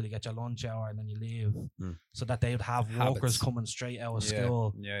 school. You get your lunch hour and then you leave, so that they would have workers coming straight out of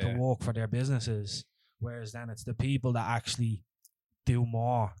school to work for their businesses. Whereas then it's the people that actually do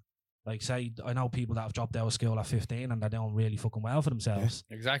more. Like, say, I know people that have dropped out of school at 15 and they're doing really fucking well for themselves.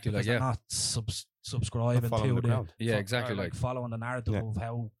 Exactly, like, they're not subscribing to the exactly, like following the narrative of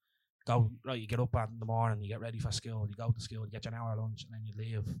how. You get up in the morning, you get ready for school, you go to school, you get your hour lunch, and then you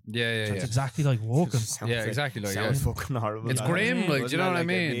leave. So it's exactly like walking. Exactly like sounds fucking horrible. It's grim, like, do you know what I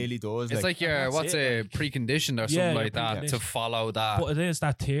mean? It really does. It's like you're preconditioned or something like that to follow that. But it is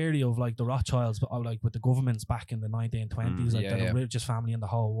that theory of like the Rothschilds, but like with the governments back in the 1920s, like they're the richest family in the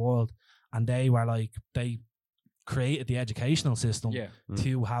whole world, and they were like they created the educational system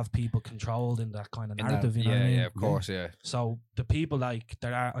to have people controlled in that kind of narrative. You know what I mean? Yeah, of course, So the people like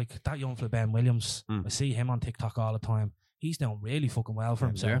there are like that young fella Ben Williams. I see him on TikTok all the time. He's doing really fucking well for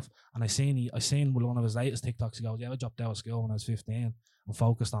himself. And I seen with one of his latest TikToks, he goes, I dropped out of school when I was 15. I'm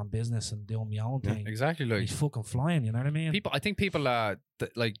focused on business and doing my own thing. Exactly, like he's fucking flying. You know what I mean? I think people like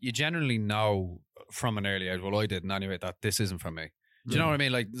you generally know from an early age. Well, I didn't anyway. That this isn't for me. Do you know what I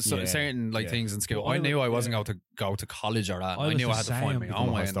mean? Like certain things in school. I knew I wasn't going to go to college or that. I knew I had to find my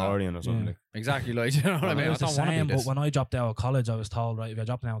own way. Historian or something. Exactly. Like, you know what I mean? I don't want to do this. But when I dropped out of college, I was told, right, if you're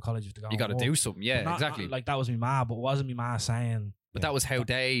dropping out of college, you got to do something. Yeah, exactly. Like, that was my ma, but it wasn't my ma saying. But that was how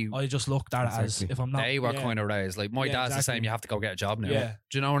I just looked at it as, if I'm not. They were kind of raised. Like, my dad's the same. You have to go get a job now. Yeah.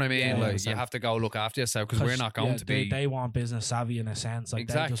 Do you know what I mean? Like, you have to go look after yourself, because we're not going to be. They want business savvy in a sense. Like,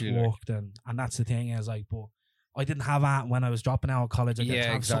 they just worked, and that's the thing is, like, but I didn't have that when I was dropping out of college. I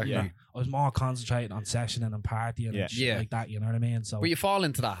didn't have something that I was more concentrating on sessioning and partying and shit like that. You know what I mean? So, but you fall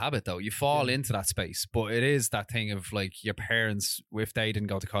into that habit, though. You fall into that space. But it is that thing of, like, your parents, if they didn't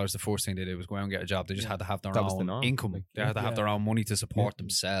go to college, the first thing they did was go out and get a job. They just had to have their own income. Like, they had to have their own money to support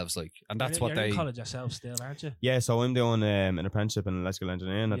themselves. Like, and that's what you're in college yourself still, aren't you? Yeah, so I'm doing an apprenticeship in electrical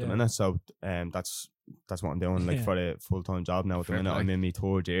engineering at the minute. So that's what I'm doing, like, for a full-time job now at the minute. I'm in my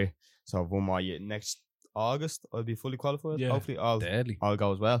 3rd year. So 1 more year. Next August I'll be fully qualified. Hopefully all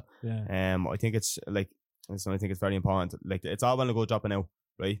goes well. I think it's like, I think it's very important. Like, it's all well and good dropping out,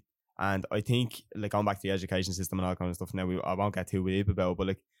 right? And I think, like, going back to the education system and all kind of stuff now, I won't get too deep about it, but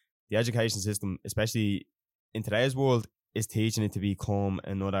like, the education system, especially in today's world, is teaching it to become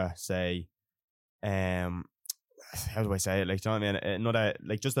another, say, how do I say it? Like, do you know what I mean? Another,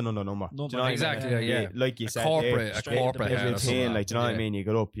 like, just another number. Do you know exactly. What I mean? Like you said, a corporate routine. Like, do you know what I mean? You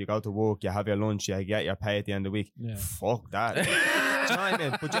get up, you go to work, you have your lunch, you get your pay at the end of the week. Fuck that. Do you know what I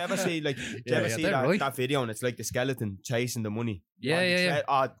mean? But do you ever see, like, that video, and it's like the skeleton chasing the money?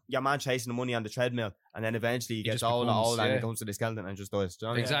 Your man chasing the money on the treadmill, and then eventually he gets old and he comes to the skeleton and just does. Do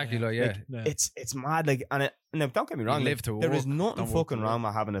you know what I mean? It's mad. Like, and now, don't get me wrong, like, there is nothing fucking wrong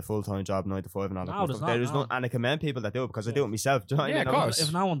with having a full-time job 9 to 5 and all that stuff. There is no, and I commend people that do it, because I do it myself. Do you know what I mean? Of course.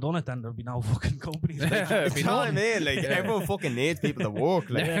 If no one done it, then there'd be no fucking companies. Do you know what I mean? Like, everyone fucking needs people to work.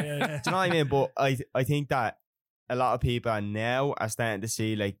 Like, do you know what I mean? But I think that a lot of people now are starting to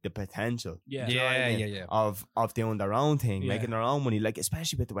see, like, the potential of doing their own thing, making their own money, like,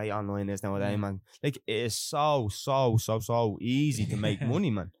 especially with the way online is nowadays, man. Like, it is so easy to make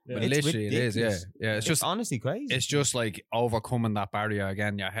money, man. But literally ridiculous. It is, it's just honestly crazy. It's just like overcoming that barrier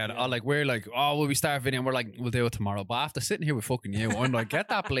again in your head. Like, we're like, will we start video? And we're like, we'll do it tomorrow. But after sitting here with fucking you, I'm like, get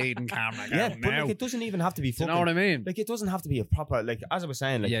that bleeding camera. But like, it doesn't even have to be fucking, you know what I mean? Like, it doesn't have to be a proper, like, as I was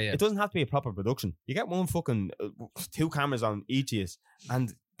saying, like, it doesn't have to be a proper production. You get one fucking 2 cameras on each of you,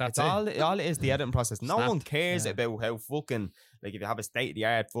 and That's all it is, the editing process. No one cares Yeah. about how fucking, like, if you have a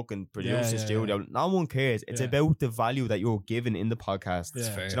state-of-the-art fucking producer yeah, studio, no one cares. It's about the value that you're giving in the podcast.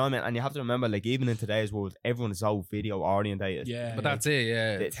 Yeah. Do you know what I mean? And you have to remember, like, even in today's world, everyone is so video orientated. Yeah, But that's it,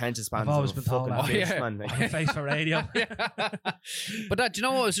 yeah. The attention span I've always is been a told fucking that. fish, Yeah. man. Like, I'm a face for radio. But that, do you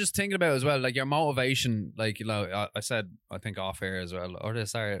know what I was just thinking about as well? Like your motivation, like, you know, I said, I think off air as well, or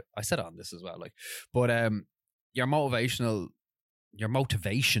sorry, I said on this as well, like, but your motivation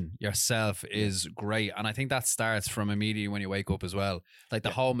yourself is great, and I think that starts from immediately when you wake up as well, like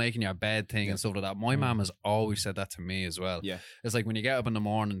the whole making your bed thing and stuff like that. My mom has always said that to me as well. Yeah, it's like when you get up in the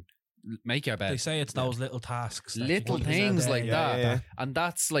morning, make your bed. They say it's those little tasks, that Little you do things every like day. that. And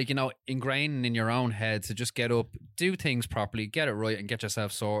that's like, you know, ingraining in your own head to just get up, do things properly, get it right, and get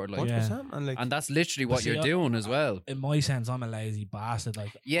yourself sorted. Like, 100%, man. Like, and that's literally what see, you're doing as well. In my sense, I'm a lazy bastard.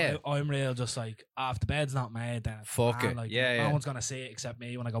 Like, Yeah. I'm real. Just like, if the bed's not made, then it's Fuck grand. it. Like, Yeah, no yeah. one's gonna see it except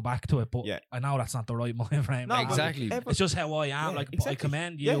me when I go back to it. But Yeah. I know that's not the right mind frame. No, Like, but Exactly. everyone- it's just how I am. Yeah, Like, but I exactly.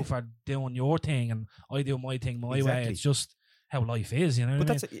 commend you Yeah. for doing your thing, and I do my thing my way. Exactly. It's just how life is, you know. But what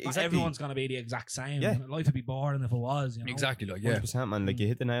I that's mean? exactly- Not everyone's gonna be the exact same. Yeah. Life would be boring if it was. You know? Exactly, like, yeah. 100%, man. Like, you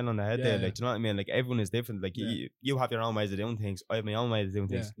hit the nail on the head there. Yeah. Like, do you know what I mean? Like, everyone is different. Like, you have your own ways of doing things. I have my own ways of doing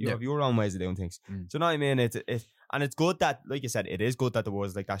things. Yeah. You Yeah. have your own ways of doing things. Mm. Do you know what I mean? And it's good that, like you said, it is good that the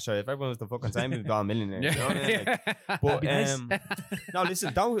world's like that. Sure, if everyone was the fucking same, we'd be all millionaires. You know what I mean? Like, but be nice. no,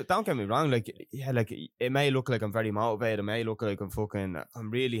 listen, don't get me wrong. Like, yeah, like, it may look like I'm very motivated. It may look like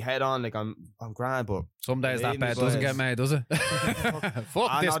I'm really head on. Like, I'm grand, but Some days that Believe me, bed doesn't boys. get made, does it?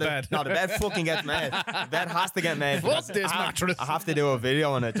 Fuck this no, bed. No, the bed fucking gets made. The bed has to get made. Fuck because this mattress. I have to do a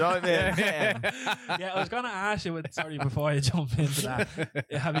video on it. Do you know what I mean? Yeah, I was gonna ask you. Sorry, before I jump into that,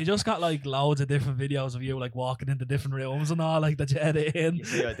 have you just got like loads of different videos of you like walking into different rooms and all like that you edit in? You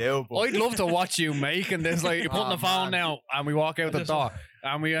see, I do. But I'd love to watch you making this. Like, you're putting the phone man. down, and we walk out the Just- door,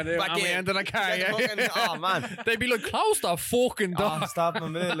 and we enter the car. Get the fucking- oh, man. They'd be like, close the fucking door. Oh, stop a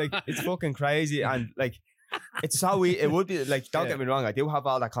minute. Like, it's fucking crazy. And, like, it's so easy. It would be, like, don't get me wrong. I do have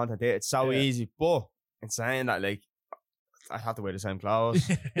all that content there. It's so easy. But in saying that, like, I have to wear the same clothes.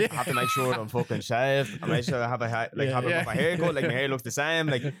 I have to make sure I'm fucking shaved. I make sure I have a have a haircut. Like, my hair looks the same.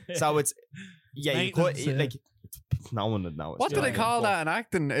 Like, so it's, you could, Maintenance, like, no one would know. What do they call that in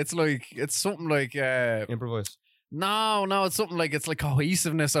acting? It's like, it's something like, Improvise. no, it's something like, it's like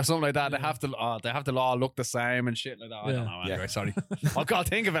cohesiveness or something like that. They have to all look the same and shit like that. I don't know. Anyway, sorry. I'll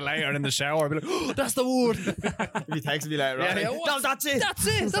think of it later in the shower. I'll be like, oh, that's the word. If he texts me later, right? Yeah, No, that's it. That's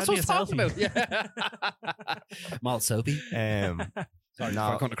it. That's Send me what a I'm talking about. Yeah. Malt soapy. Sorry,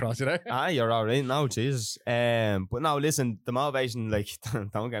 No. for cutting across you there. You're all right. No, Jesus. But no, listen, the motivation, like,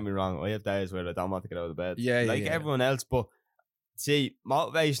 don't get me wrong. I have days where I don't want to get out of bed. Yeah, like everyone else. But see,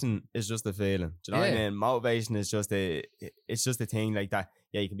 motivation is just a feeling. Do you know what I mean? Motivation is just it's just a thing like that.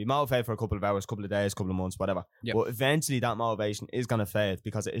 Yeah, you can be motivated for a couple of hours, couple of days, couple of months, whatever. Yep. But eventually that motivation is going to fade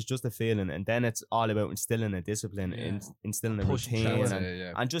because it's just a feeling. And then it's all about instilling a discipline, instilling a Pushing routine.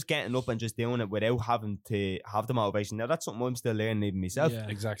 through And just getting up and just doing it without having to have the motivation. Now, that's something I'm still learning even myself. Yeah.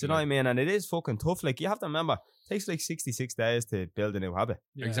 Exactly. Do you know what I mean? And it is fucking tough. Like, you have to remember, it takes like 66 days to build a new habit.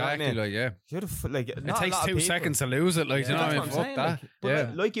 Yeah. Exactly. I mean? Like, yeah. Like, It takes 2 seconds to lose it. Like, Yeah. you know what I mean? That's what Fuck I'm that. saying, like, but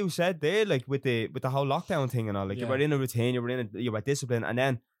Yeah. like you said there, like with the whole lockdown thing and all, like you were in a routine, you were disciplined, and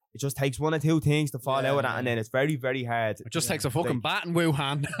then it just takes 1 or 2 things to fall out of that, and then it's very, very hard. It just takes a fucking bat in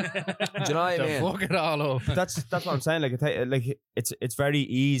Wuhan. Do you know what I to mean? fuck it all up. That's what I'm saying. Like, it's very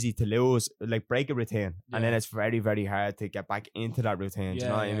easy to lose, like break a routine, and then it's very, very hard to get back into that routine. Do you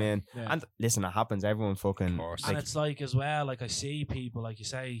know what I mean? Yeah. And listen, it happens. Everyone fucking. Of course. And it's like as well, like I see people, like you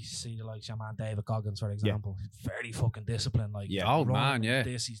see like your man David Goggins, for example, very fucking disciplined. Like, Oh, run man, yeah.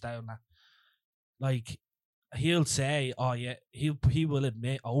 this, he's down that. Like, he'll say, oh yeah, he will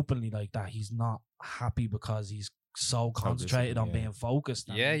admit openly like that he's not happy because he's so concentrated on being focused.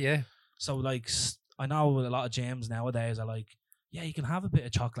 Yeah. So like, I know a lot of gyms nowadays are like, yeah, you can have a bit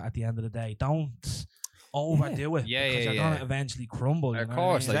of chocolate at the end of the day. Don't overdo it. Yeah, because yeah, you're gonna eventually crumble. You Of know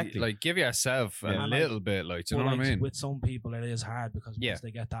course. what I mean? Like, like, give yourself a Yeah. little bit. Like, do you But know what I like, mean? with some people, it is hard because Yeah. once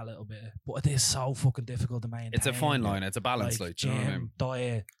they get that little bit, but it is so fucking difficult to maintain. It's a fine line. It's a balance. Like, do you know what I mean? gym,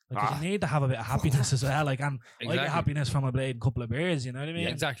 diet. Like, 'cause you need to have a bit of happiness as well. Like, and I Exactly. get happiness from a blade and couple of beers. You know what I mean? Yeah,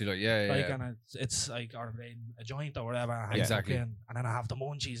 exactly. Like, yeah. Like, and it's like, or a joint or whatever. I have Exactly. fucking- and then I have the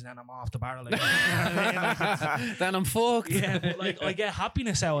munchies, and then I'm off the barrel. Like, you know what I mean? Like, Then I'm fucked. yeah, but like I get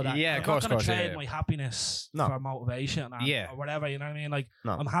happiness out of that. Yeah, I'm of course, not gonna of course, trade yeah. my happiness No. for motivation or whatever. You know what I mean? Like,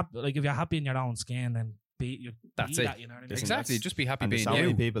 No. I'm happy. Like, if you're happy in your own skin, then That's be it. that, you know what I mean? Listen, Exactly. that's- Just be happy And there's being so many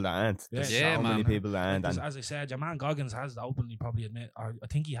you. people that aren't. There's Yeah, so man. many people that aren't. Because, And as I said, your man Goggins has openly probably admit, or I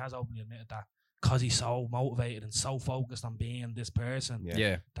think he has openly admitted that because he's so motivated and so focused on being this person,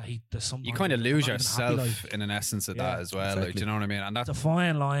 that there's something you kind of lose yourself in an essence of that as well. Like, do you know what I mean? And that's a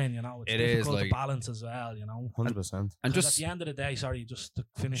fine line, you know. It's difficult like, to balance as well, you know. 100%. And just at the end of the day, sorry, just to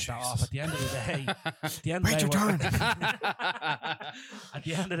finish that off. At the end of the day, at the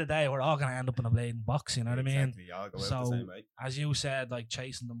end of the day, we're all gonna end up in a blading box. You know what I mean? So, as you said, like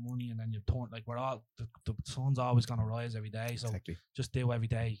chasing the money, and then you turn like we're all the sun's always gonna rise every day. So just do every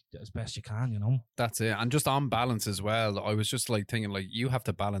day as best you can, you know. That's it. And just on balance as well, I was just like thinking, like, you have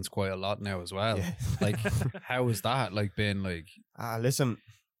to balance quite a lot now as well. Like, how is that like been like? Listen,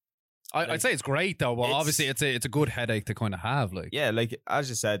 I'd say it's great though, but obviously it's a good headache to kind of have. Like, like as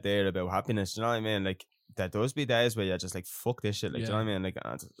you said there about happiness, you know what I mean? Like, there does be days where you're just like, fuck this shit. Like, do you know what I mean? Like,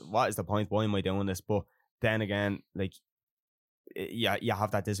 what is the point? Why am I doing this? But then again, like, you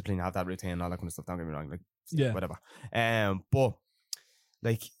have that discipline, you have that routine, all that kind of stuff. Don't get me wrong, like, whatever. But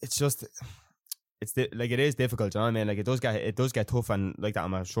like, it's just. Like it is difficult, you know what I mean? Like it does get tough, and like that,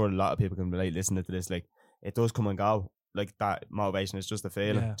 I'm sure a lot of people can relate listening to this. Like, it does come and go. Like, that motivation is just a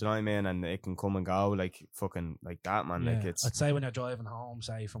feeling. Do you know what I mean? And it can come and go like fucking like that, man. Like, it's. I'd say when you're driving home,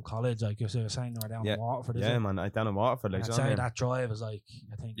 say from college, like you're saying you're down in Waterford. Yeah, man, I down in Waterford. Like, I'd say that drive is like,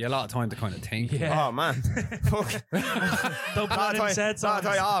 I think. Yeah, a lot of time to kind of think. Yeah. Oh man, fuck. Don't put it in said songs.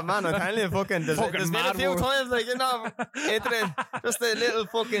 Oh man, I'm telling you, fucking. There's been a few times, like, you know, just a little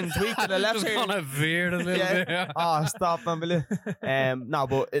fucking tweak to the left. Just kind of veered a little bit. Yeah. Oh, stop, man. No,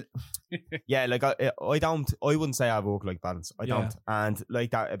 but like I wouldn't say I work like balance. I don't. And like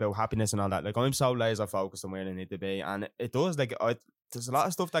that about happiness and all that. Like, I'm so laser focused on where I need to be, and it does. Like, there's a lot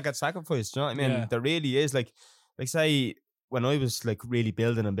of stuff that gets sacrificed. Do you know what I mean? Yeah. There really is. Like say when I was like really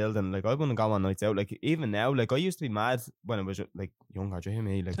building, like, I wouldn't go on nights out. Like, even now, like, I used to be mad when I was like younger. Do you hear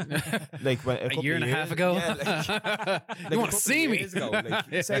me? Like when a year and a half ago. Yeah, like, you want to see me? Ago,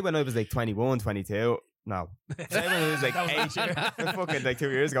 like, say when I was like 21, 22. No. Say when I was like 18, fucking like 2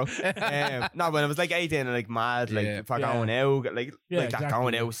 years ago. No, when I was like 18 and like mad, like for going out, like that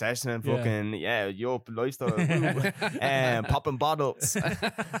going out session and fucking your lifestyle, popping bottles.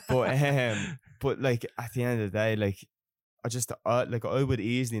 But like at the end of the day, like I just like I would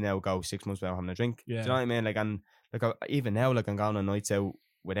easily now go 6 months without having a drink. Do you know what I mean? Like, and like even now, like I'm going on nights out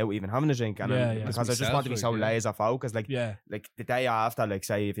without even having a drink, and because I just want to be so laser focused. Like the day after, like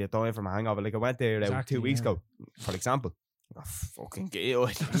say if you're dying from a hangover, like I went there 2 weeks ago, for example, I got fucking gay.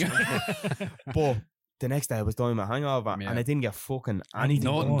 But the next day I was dying from a hangover, and I didn't get fucking anything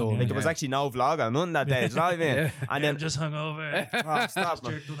done. Like there was actually no vlog or nothing that day. Do you know what I mean? And then just hungover. Oh, stop,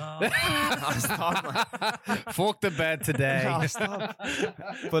 man. Oh, stop, man. Fuck the bed today. Oh, stop.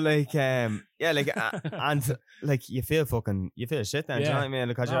 But like, like, and like you feel shit then. Do you know what I mean?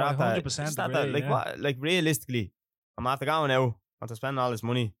 Because you're after 100%. Like, what? Like, realistically, I'm after going out. I'm to spend all this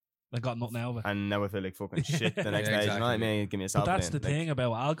money. I got nothing out of it. And now I feel like fucking shit the next day. You know what I mean? Give me a But that's the thing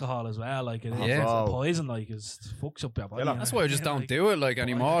about alcohol as well. Like, it is poison. Like, it fucks up your body. That's why I just don't do it like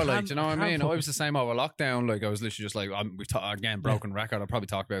anymore. Like, do you know what I mean? I was the same over lockdown. Like, I was literally just like, again, broken record. I'll probably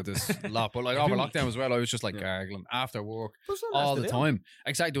talk about this a lot. But like over lockdown as well, I was just like gargling after work all the time.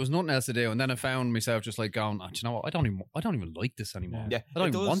 Exactly. There was nothing else to do. And then I found myself just like going, do you know what? I don't even like this anymore. Yeah. I don't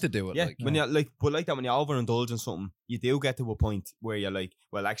even want to do it. Yeah. Like, when you're like, but like that, when you overindulge in something, you do get to a point where you're like,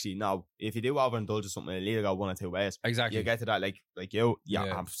 well, actually, no, if you do overindulge in something, it'll either go one or two ways. Exactly. You get to that, like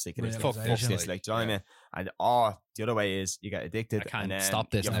I'm sick of this. Fuck this. Like, do you know what I mean? And the other way is you get addicted. I can't and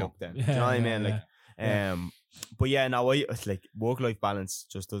stop this now. Do you know what I mean? Like, but yeah, now like work-life balance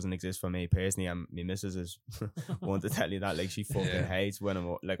just doesn't exist for me personally. And my missus is want to tell you that, like, she fucking hates when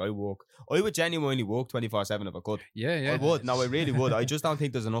I'm like, I would genuinely work 24/7 if I could. I would. No, I really would. I just don't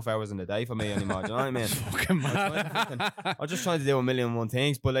think there's enough hours in the day for me anymore. Do you know what I mean? Fucking mad. I'm just trying to do a million and one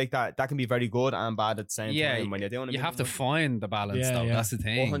things, but like that can be very good and bad at the same time when you're doing it. You have to find the balance though. That's the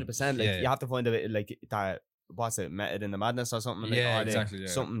thing. 100%. Like, you have to find like that. What's it, method in the madness or something? Like, exactly.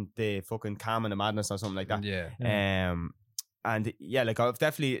 Something, the fucking calm in the madness or something like that. And like I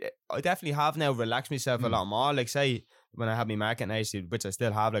definitely have now relaxed myself a lot more. Like, say when I had my marketing agency, which I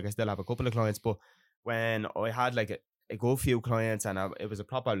still have a couple of clients, but when I had like a good few clients and it was a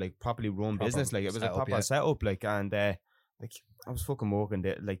properly run business, like it was a proper setup, like, and like I was fucking working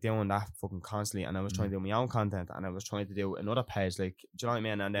doing that fucking constantly, and I was trying to do my own content, and I was trying to do another page, like, do you know what I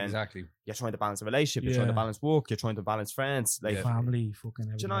mean? And then you're trying to balance a relationship, you're trying to balance work, you're trying to balance friends, like family, fucking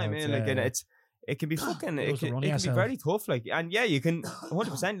everything. Do you know what I mean? Like, and it can be fucking it can be very tough, like, and you can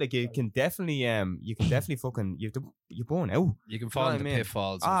 100%, like, you can definitely fucking you burn out. You can fall into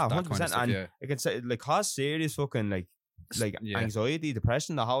pitfalls. 100%, and it can say like cause serious fucking like anxiety,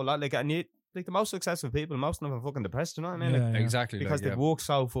 depression, the whole lot, like, and like the most successful people, most of them are fucking depressed. You know what I mean? Like, exactly. Because they work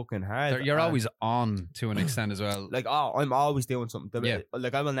so fucking hard. You're always on to an extent as well. Like, I'm always doing something.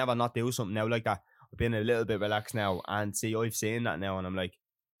 Like, I will never not do something now like that. I've been a little bit relaxed now, and see, I've seen that now, and I'm like,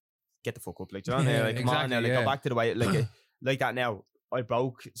 get the fuck up, like, do you know what I mean? Like, come on now, like, go back to the way, like that now. I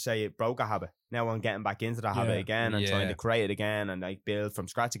broke a habit. Now I'm getting back into the habit again and trying to create it again and like build from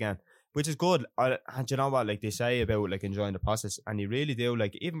scratch again, which is good. And you know what, like they say about like enjoying the process, and you really do.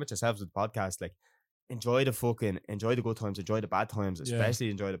 Like even with yourselves with the podcast, like enjoy the good times, enjoy the bad times, especially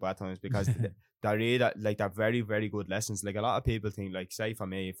enjoy the bad times, because they're really like they're very, very good lessons. Like a lot of people think, like say for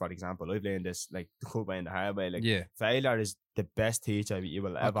me, for example, I've learned this like the good way and the hard way. Like failure is the best teacher you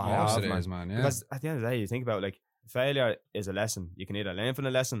will ever have, man. Because at the end of the day, you think about like failure is a lesson. You can either learn from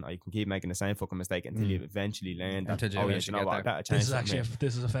the lesson, or you can keep making the same fucking mistake until you eventually learn that. You know what? I better change.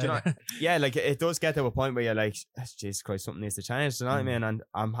 This is a failure. Yeah, like it does get to a point where you're like, Jesus Christ, something needs to change. Do you know what I mean? And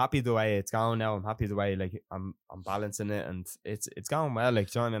I'm happy the way it's going now. I'm happy the way like I'm balancing it, and it's going well. Like,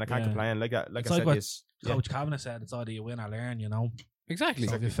 do you know what I mean? I can't complain. Like I said, what Coach Kavanagh said, it's either you win or learn. You know. Exactly.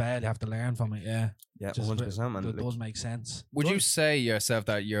 So if you fail, you have to learn from it. Yeah, 100%. Man, it does make sense. Would you say yourself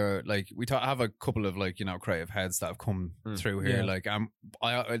that you're like have a couple of like creative heads that have come through here? Like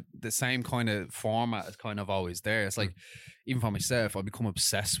I the same kind of format is kind of always there. It's like even for myself, I become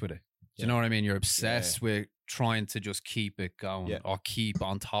obsessed with it. Do you know what I mean? You're obsessed with trying to just keep it going or keep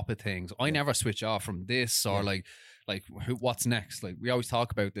on top of things. I never switch off from this or like what's next? Like we always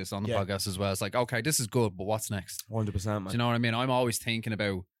talk about this on the podcast as well. It's like, okay, this is good, but what's next? 100%, man. Do you know what I mean? I'm always thinking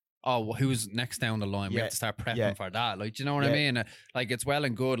about, who's next down the line? We have to start prepping for that. Like, do you know what I mean? Like it's well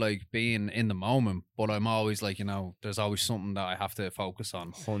and good, like being in the moment, but I'm always like, there's always something that I have to focus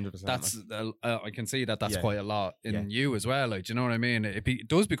on. 100%. That's I can see that's quite a lot in you as well. Like, do you know what I mean? It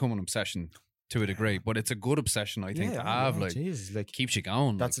does become an obsession to a degree, but it's a good obsession, I think, to have. Like, Jesus, like keeps you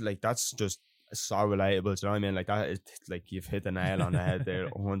going. That's just so relatable. Do you know what I mean? Like that is like you've hit the nail on the head there.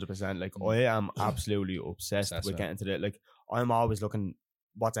 100%. Like I am absolutely obsessed with getting to it. Like I'm always looking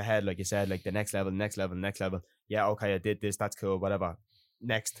what's ahead, like you said, like the next level. Yeah, okay, I did this, that's cool, whatever.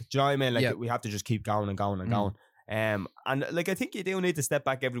 Next. Do you know what I mean? Like we have to just keep going and going and going. And like I think you do need to step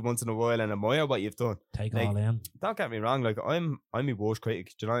back every once in a while and admire what you've done. Take all in. Don't get me wrong, like I'm my worst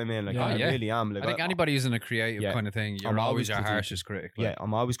critic. Do you know what I mean? Like I really am. Like I think anybody who's in a creative kind of thing, you're always your harshest critic. Like. Yeah,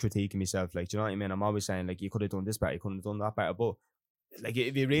 I'm always critiquing myself. Like, do you know what I mean? I'm always saying like you could have done this better, you couldn't have done that better. But like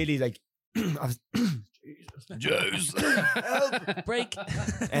if you really like Jesus. Help. Break.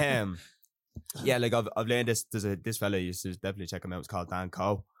 Yeah, like I've learned this. There's this fella, you should definitely check him out. It's called Dan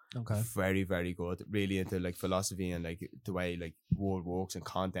Coe. Okay. Very, very good. Really into like philosophy and like the way like world works and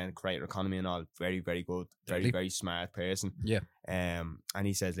content, creator economy and all. Very, very good. Very, very smart person. Yeah. And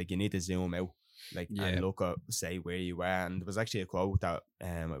he says like you need to zoom out, like and look at say where you are. And there was actually a quote that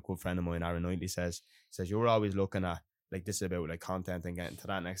a good friend of mine, Aaron Knightley, says you're always looking at like this is about like content and getting to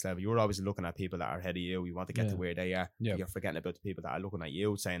that next level. You're always looking at people that are ahead of you. You want to get to where they are. Yeah. You're forgetting about the people that are looking at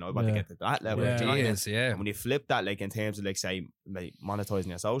you, saying, "I want to get to that level." Yeah, And when you flip that, like in terms of like say like monetizing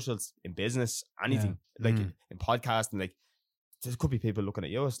your socials in business, anything like in podcasting, like there could be people looking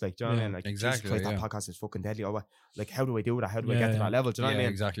at you. It's like, do you know what I mean? Like exactly, that podcast is fucking deadly. Or like, how do I do that? How do I get to that level? Do you know what I mean?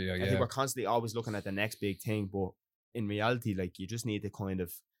 Exactly. I think we're constantly always looking at the next big thing, but in reality, like you just need to kind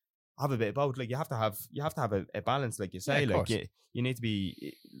of have a bit of both. Like you have to have a balance, like you say. Like you need to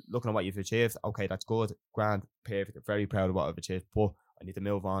be looking at what you've achieved. Okay, that's good, grand, perfect, very proud of what I've achieved, but I need to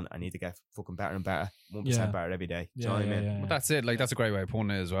move on. I need to get fucking better and better, 1% better every day. Do you know what I mean? But that's it. Like that's a great way of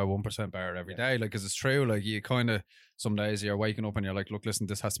putting it as well. 1% better every day. Like, because it's true. Like you kind of some days you're waking up and you're like, look, listen,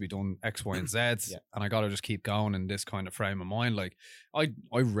 this has to be done X, Y, and Z, and I got to just keep going in this kind of frame of mind. Like I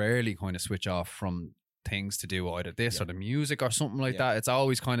rarely kind of switch off from things to do either this or the music or something like that. It's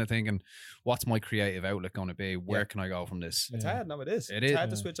always kind of thinking, what's my creative outlet going to be? Where can I go from this? It's hard. No, it is. It's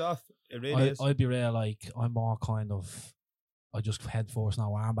hard to switch off. It really is. I'd be real like I'm more kind of I just head first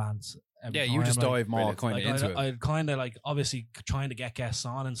now armbands. You just dive more kind of into it. I'd kind of like obviously trying to get guests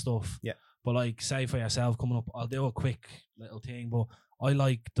on and stuff. Yeah. But like say for yourself coming up, I'll do a quick little thing. But I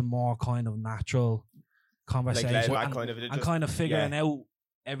like the more kind of natural conversation and kind of figuring out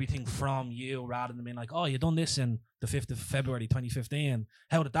everything from you rather than being like, oh, you done this in the 5th of February 2015.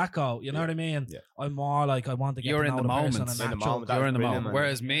 How did that go? You know what I mean? Yeah. I'm more like I want to get You're to know in the moment. You're in the moment.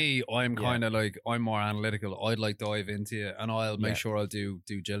 Whereas me, I'm kind of like I'm more analytical. I'd like dive into it and I'll make sure I'll do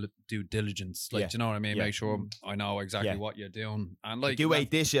due diligence. Like, do you know what I mean? Make sure I know exactly what you're doing. And like you ate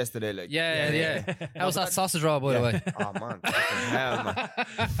this yesterday. Like How's that sausage roll, by the way? Oh man, hell,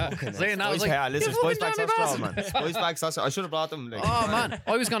 man. Saying that was like, listen, spice bag sausage roll, man. Spice bag sausage. I should have brought them. Like, oh man,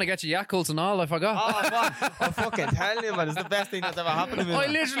 I was going to get you Yakults and all. I forgot. Oh, man. I'm fucking telling you, man. It's the best thing that's ever happened to me. I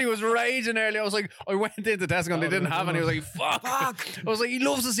literally was raging earlier. I was like, I went into Tesco and they didn't have any. I was like, fuck. I was like, he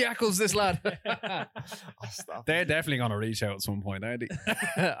loves his Yakults, this lad. Stop. They're definitely going to reach out at some point, aren't they?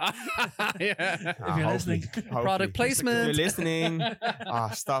 Yeah. If you're listening. Product placement. If you're listening.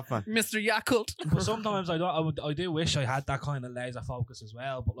 Stop, man. Mr. Yakult. But sometimes I do wish I had that kind of laser focus as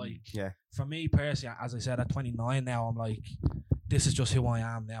well. But like, for me personally, as I said, at 29 now, I'm like, this is just who I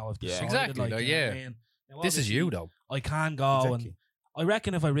am now. I've decided, exactly. like, yeah. I mean? Now, this is you, though. I can go and I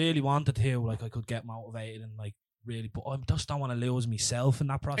reckon if I really wanted to, like, I could get motivated and like really, but I just don't want to lose myself in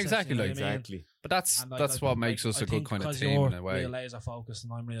that process. Exactly, you know exactly. I mean? But that's what makes us a good kind of team in a way. You're laser focused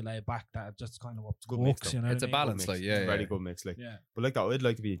and I'm really laid back. That just kind of what good works. Mix, you know, it's a balance, like it's a very good mix, like. Yeah. But like that, I'd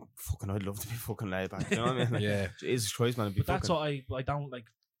like to be I'd love to be fucking laid back. You know what I mean? Like, yeah. Jesus Christ, man. But that's what I don't like.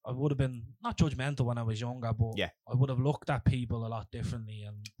 I would have been not judgmental when I was younger, but I would have looked at people a lot differently.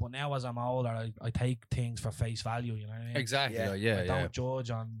 But now as I'm older, I take things for face value. You know what I mean? Exactly. I don't judge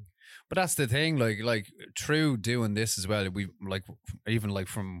on. But that's the thing, like through doing this as well, we like even like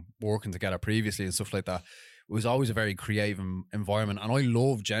from working together previously and stuff like that. It was always a very creative environment, and I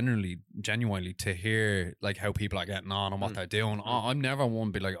love genuinely to hear like how people are getting on and what they're doing. I'm never one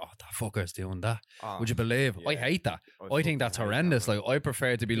to be like, oh, that fucker's doing that. Would you believe? I hate that. I think that's horrendous. Like I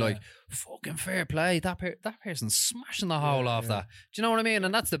prefer to be like, fucking fair play. That person's smashing the whole off that. Do you know what I mean?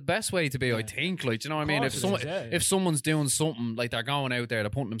 And that's the best way to be. I think. Like, do you know what I mean? If someone's doing something like they're going out there, they're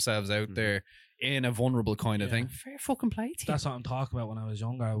putting themselves out there in a vulnerable kind of thing, fair fucking play to you. That's what I'm talking about. When I was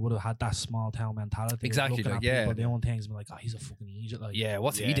younger, I would have had that small town mentality. Exactly, like, people doing things and be like, oh, he's a fucking idiot. Like,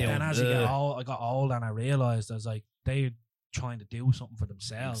 what's he doing? And as I got old and I realised I was like, they're trying to do something for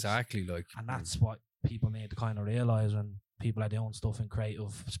themselves. Exactly, like, and that's what people need to kind of realise when people are doing stuff in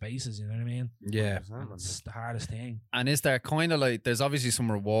creative spaces. You know what I mean? Yeah, it's the hardest thing. And is there kind of like, there's obviously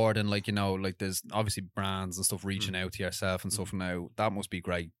some reward and like, you know, like there's obviously brands and stuff reaching out to yourself and stuff. Now that must be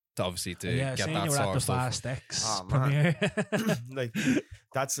great. Obviously to get that sort of stuff. Fast X premiere. Like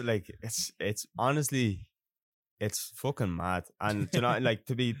that's like it's honestly it's fucking mad. And you know, like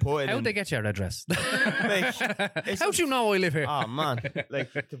to be put how'd they get your address? Like how'd you know I live here? Oh man,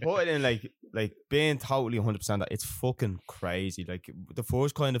 like to put it in like being totally 100% that it's fucking crazy. Like the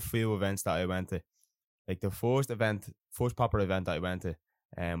first kind of few events that I went to, like the first proper event that I went to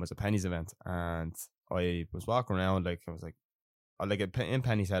was a Penny's event, and I was walking around like I was like in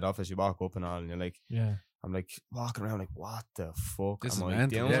Penny's head office, you walk up and all, and you're like, I'm like walking around like, what the fuck am I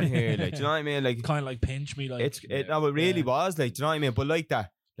doing here? Like, do you know what I mean? Like, kind of like pinch me, like it really was like, do you know what I mean? But like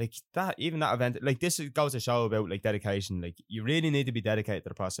that even that event, like this goes to show about like dedication. Like you really need to be dedicated to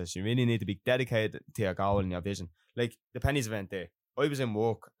the process. You really need to be dedicated to your goal and your vision. Like the Penny's event there, I was in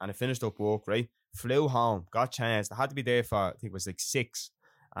work and I finished up work, right? Flew home, got changed. I had to be there for I think it was like 6,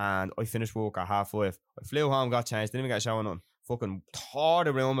 and I finished work at 5:30. I flew home, got changed, didn't even get a shower on. Fucking tore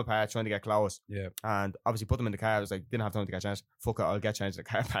the room apart trying to get clothes. Yeah. And obviously put them in the car. I was like, didn't have time to get changed. Fuck it, I'll get changed in the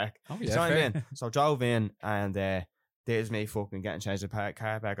car park. Oh, yeah. You know what I mean? So I drove in and there's me fucking getting changed in the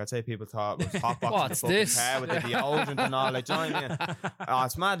car park. I'd say people thought it was hot box in the fucking car with the deodorant and all. Like, do you know what I mean? Oh,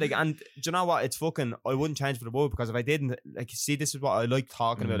 it's mad. Like, and do you know what? It's fucking, I wouldn't change for the world, because if I didn't, like, see, this is what I like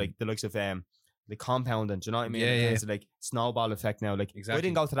talking about, like the likes of the compounding. Do you know what I mean? Yeah. It's like snowball effect now. Like, exactly. I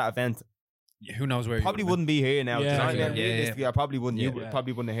didn't go to that event. Who knows where probably wouldn't be here now. Yeah, do you know what I mean? Realistically, I probably wouldn't. You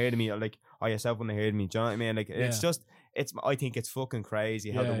probably wouldn't have heard of me, or like, or yourself wouldn't have heard of me. Do you know what I mean? Like, it's just, I think it's fucking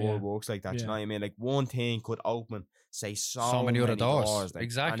crazy how the world works like that. Do you know what I mean? Like, one thing could open, say, so many other doors. Like,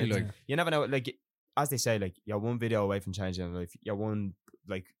 exactly. Like, you never know. Like, as they say, like, you're one video away from changing your life. You're one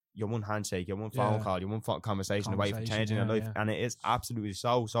handshake, you're one phone call, you're one conversation away from changing your life, and it is absolutely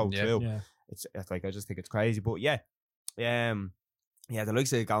so true. Yeah. It's like, I just think it's crazy, but the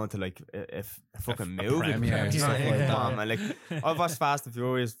likes of going to like if a fucking movie man. Like, I've watched Fast and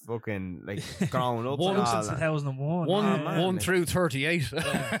Furious fucking like growing up since 2001. 1 through 38. Well,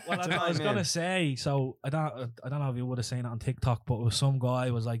 I was gonna say, so I don't know if you would have seen it on TikTok, but some guy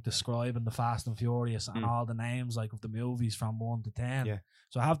was like describing the Fast and Furious and all the names like of the movies from 1 to 10. Yeah.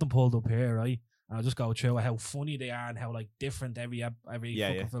 So I have them pulled up here, right? And I'll just go through how funny they are and how like different every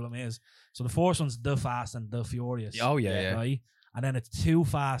fucking film is. So the first one's The Fast and The Furious. Oh yeah. Right? And then it's Too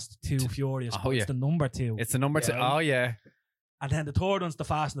Fast, Too Furious. Oh, it's the number 2. It's the number 2. Oh, yeah. And then the third one's The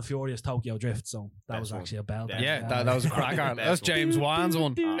Fast and the Furious Tokyo Drift. So that was actually a belt. Yeah, that was a cracker. That was James Wan's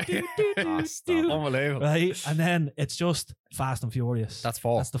one. Unbelievable. Right? And then it's just Fast and Furious. That's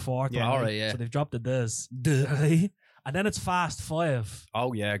 4. That's the 4th one. All right, yeah. So they've dropped the Diz. Right? And then it's Fast 5.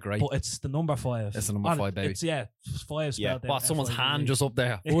 Oh, yeah, great. But it's the number 5. It's the number 5, baby. It's, 5 spelled out. What, someone's hand just up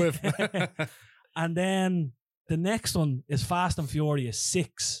there. And then the next one is Fast and Furious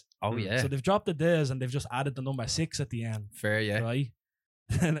 6. Oh yeah. So they've dropped the days and they've just added the number 6 at the end. Fair, yeah. Right?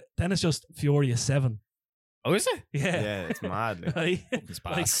 Then it's just Furious 7. Oh, is it? Yeah. Yeah, it's mad. Like. Right? It's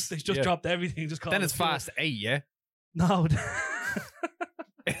Like, fast. they just dropped everything. Just called Then it it's Fast 8, yeah? No.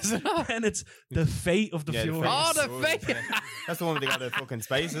 Is it not? Then it's the fate of the Yeah, the Furious. Oh, the Furious, fake. yeah. That's the one where they got the fucking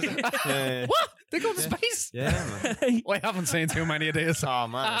space, isn't it? Yeah. What? They go to space? Yeah, man. I haven't seen too many of these. Oh,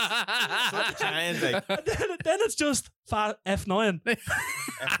 man. It's such a change. Like, And then it's just F9.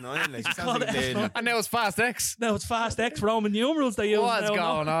 F9. Like, it sounds called like F9. they- And now it's Fast X. No, it's Fast X Roman numerals they use. What's now,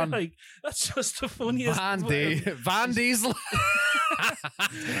 going no? on? Like, that's just the funniest. Van Diesel.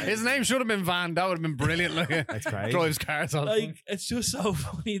 His name should have been Van. That would have been brilliant. Like, That's crazy. drives cars all the time. Like, it's just so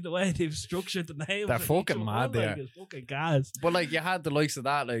funny the way they've structured the names. They're of fucking each mad, one, they like, are. it's fucking gas. But like you had the likes of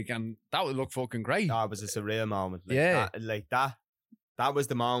that, like, and that would look fucking great. Oh, it was a surreal moment. Like, Yeah. That was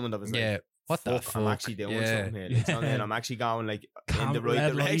the moment I was like, Yeah. What the fuck, I'm fuck? actually doing Yeah. something here. Like, you know what I mean? I'm actually going like in the right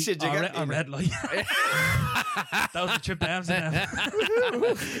Red direction. light, Do you or get me? red light. That was the trip to Amsterdam.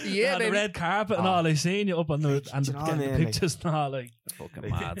 Yeah, the baby. red carpet and all. I seen you up on the and do you know getting what I the mean? pictures and all. Like, Fucking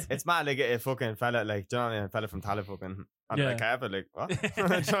Like, mad. it's mad, like a fucking fella, like, do you know what I mean? A fella from Tala fucking on Yeah. the carpet, like, what? Do you know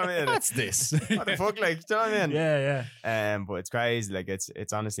what I mean? What's this? What the fuck, like, do you know what I mean? yeah. But it's crazy, like,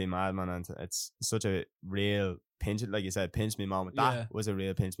 it's honestly mad, man, and it's such a real pinch, like you said, pinch me moment. That Yeah. was a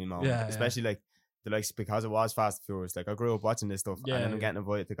real pinch me moment, Yeah, especially like the likes, because it was Fast and Furious. Like, I grew up watching this stuff, Yeah, and then I'm yeah. getting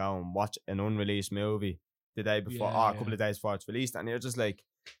invited to go and watch an unreleased movie the day before, Yeah, a couple yeah. of days before it's released, and you're just like,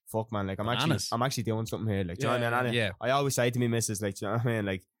 fuck, man, like, I'm Bananas. actually doing something here, like, do you know what I mean? And Yeah. I always say to me missus, like, do you know what I mean?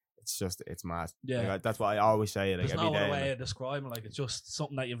 Like, it's mad. Yeah. Like, that's what I always say, like, There's every no other day. way like, of describing it. Like, it's just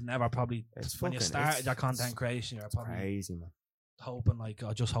something that you've never probably, It's when you fucking- started it's- your content creation, you're probably crazy, man. hoping, like,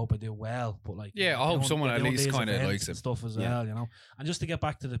 I just hope I do well. But, like, Yeah, I hope doing- someone at doing least these kinda events likes and it. stuff as Yeah. well, you know. And just to get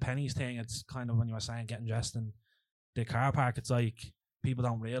back to the pennies thing, it's kind of when you were saying getting dressed in the car park, it's like people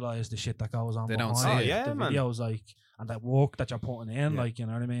don't realize the shit that goes on They don't behind see it. Yeah, the man. videos, like, and that work that you're putting in, Yeah. like, you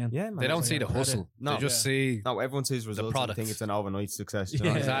know what I mean? Yeah, man. They don't So see the you're credit. hustle. No. They just see. No, everyone sees results and product. think it's an overnight success. You know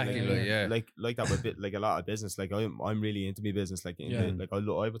Yeah, what I mean? exactly, like, yeah. Like that with like a lot of business. Like I'm really into me business. Like Yeah. like I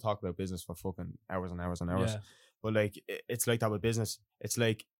would talk about business for fucking hours and hours and hours. Yeah. But like it's like that with business. It's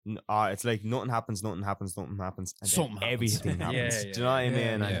like nothing happens, and Something then happens. everything happens. Yeah, Do you know what I mean?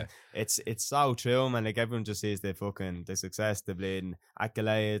 yeah, And yeah. it's so true, man. Like everyone just sees the success, the bleeding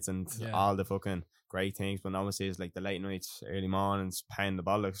accolades, and Yeah. all the fucking great things. But no one sees like the late nights, early mornings, paying the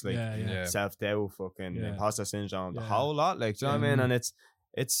bollocks, like yeah. Yeah. self doubt, fucking Yeah. imposter syndrome, the Yeah. whole lot. Like, do you know what I mean? Yeah. And it's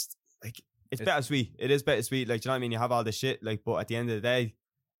like it's It- bittersweet. It is bittersweet. Like, do you know what I mean? You have all this shit, like, but at the end of the day,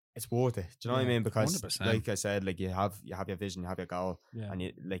 it's worth it. Do you know what I Yeah, mean? Because 100%. like I said, like you have your vision, you have your goal, Yeah. and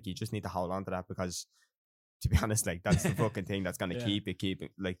you just need to hold on to that, because to be honest, like that's the fucking thing that's gonna Yeah. keeping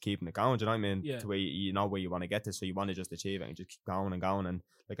it going. Do you know what I mean? Yeah. To where you know where you want to get to, so you want to just achieve it and just keep going and going. And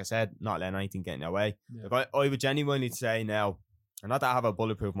like I said, not letting anything get in your way. Yeah. Like I would genuinely say now, and not that I have a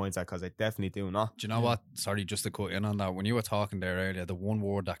bulletproof mindset, because I definitely do not. Do you know what? Sorry, just to cut in on that. When you were talking there earlier, the one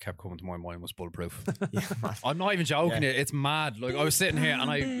word that kept coming to my mind was bulletproof. Yeah, man. I'm not even joking. Yeah. It's mad. Like I was sitting here and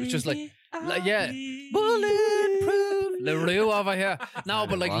I was just like yeah, bulletproof. LaRue over here. No,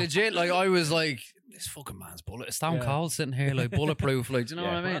 but like What? legit, like I was like, this fucking man's bullet. It's Stone Yeah. Cold sitting here like bulletproof. Like, do you know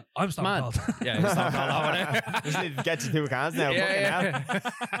Yeah. what I mean? I'm Stone Mad. Cold. Yeah, it's Stone Cold over there. Just need to get you 2 cans now. fucking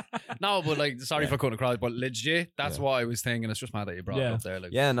hell. No, but like, sorry Yeah. for cutting across, but legit, that's Yeah. what I was thinking. It's just mad that you brought it Yeah. up there.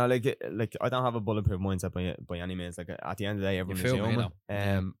 Like, Yeah, no, like I don't have a bulletproof mindset by any means. Like at the end of the day, everyone is feel me, human.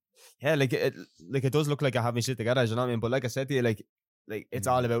 you Yeah, like it does look like I have my shit together. You know what I mean? But like I said to you, like it's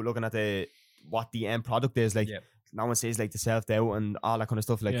all about looking at what the end product is. Like Yeah. no one says like the self doubt and all that kind of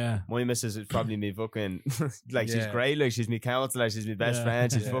stuff. Like Yeah. my missus is probably me fucking like she's Yeah. great. Like she's my counselor, she's my best Yeah.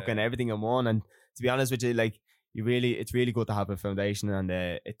 friend, she's Yeah. fucking everything in one. And to be honest with you, like it's really good to have a foundation and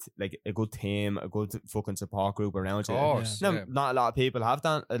it's like a good team, a good fucking support group around Of you. course. No, yeah. not a lot of people have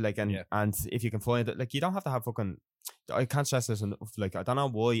that. Like, and Yeah. and if you can find it, like, you don't have to have fucking. I can't stress this enough. Like, I don't know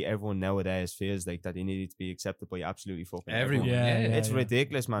why everyone nowadays feels like that they need to be accepted by absolutely fucking Everyone. everyone. Yeah, Yeah, yeah. It's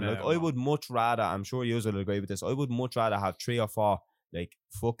ridiculous, man. No, Like, I would much rather. I'm sure you will agree with this. I would much rather have 3 or 4 like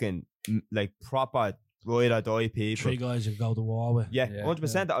fucking like proper ride or die people. 3 guys you go to war with. Yeah, Yeah.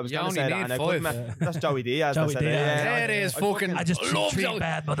 100%. I was You going to only say that, need and I 5. couldn't. Yeah. That's Joey Diaz. Joey that said it. Diaz. There it is, fucking. I just love treat Joey.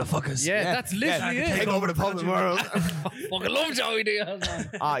 bad motherfuckers. Yeah, Yeah. that's literally Yeah, it. take over the public world. Fucking love Joey Diaz, man.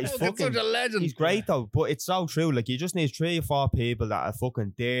 Ah, he's Fucking fucking such a legend. He's great though, but it's so true. Like, you just need 3 or 4 people that are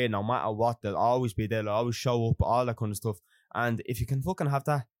fucking there no matter what. They'll always be there. They'll always show up, all that kind of stuff. And if you can fucking have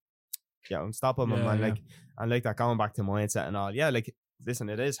that, yeah, stop them, Yeah, man. yeah. Like, and like that going back to mindset and all. Yeah, like, listen,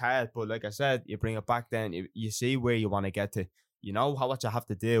 it is hard, but like I said, you bring it back then. You see where you want to get to. You know what you have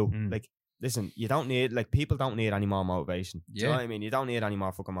to do. Mm. Like, listen, you don't need, like, people don't need any more motivation. Do you know what I mean? You don't need any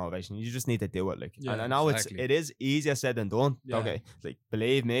more fucking motivation. You just need to do it. Like, and I know it is easier said than done. Yeah. Okay, like,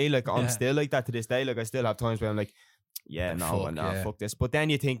 believe me, like, I'm still like that to this day. Like, I still have times where I'm like, fuck this. But then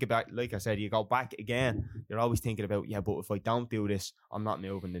you think about, like I said, you go back again. You're always thinking about, but if I don't do this, I'm not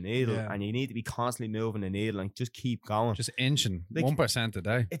moving the needle. And you need to be constantly moving the needle and just keep going. Just inching, like, 1% a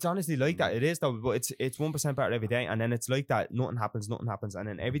day. It's honestly like that. It is though, but it's 1% better every day. And then it's like that. Nothing happens, and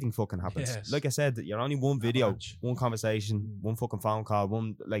then everything fucking happens. Yes. Like I said, you're only one video, one conversation, one fucking phone call,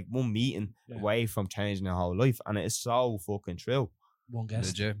 one meeting away from changing your whole life. And it is so fucking true. One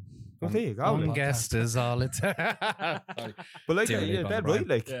guest. Well, there you go. One guest is all it's. But like, yeah, dead right.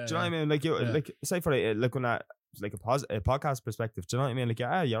 Like, do you know what I mean? Like, you like, say for looking at like a podcast perspective. Do you know what I mean? Like,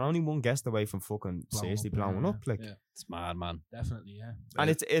 you're only one guest away from fucking seriously blowing up. Like, it's mad, man. Definitely, yeah. And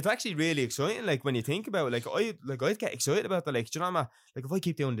it's actually really exciting. Like, when you think about it, I'd get excited about that. Like, do you know what I mean? Like, if I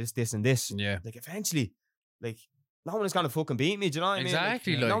keep doing this, and this, like, eventually, like, no one is gonna fucking beat me. Do you know what I mean?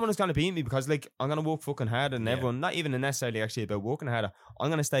 Exactly. Like, no one is gonna beat me because, like, I'm gonna work fucking hard, and everyone, not even necessarily actually about working harder. I'm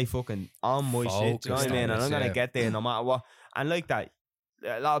gonna stay fucking on my shit. Do you know what I mean? And I'm gonna get there no matter what. And like that,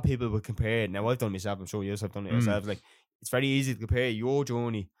 a lot of people would compare it. Now, I've done it myself. I'm sure you have done it yourself. Like, it's very easy to compare your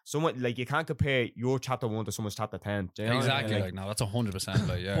journey. Someone, like, you can't compare your chapter 1 to someone's chapter 10. Do you know exactly. I mean? Like, no, that's 100%.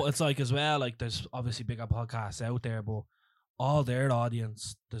 Like, yeah. But it's like as well. Like, there's obviously bigger podcasts out there, but all their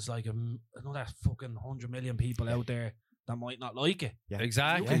audience, there's like another fucking 100 million people out there that might not like it. Yeah,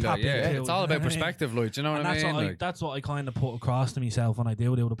 exactly. It's all about perspective, like, do you know what I mean? That's what I kind of put across to myself when I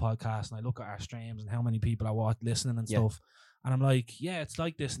do the podcast, and I look at our streams and how many people are listening and stuff. And I'm like, it's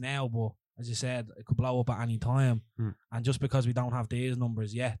like this now, but as you said, it could blow up at any time. And just because we don't have these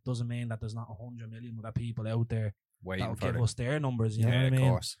numbers yet doesn't mean that there's not 100 million other people out there waiting that'll give us their numbers. You know what I mean? Of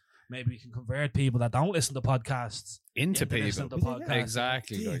course. Maybe we can convert people that don't listen to podcasts into people. Listen to podcasts.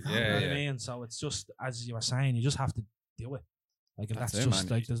 Exactly. Like, you know what I mean? So it's just, as you were saying, you just have to do it. Like, and that's just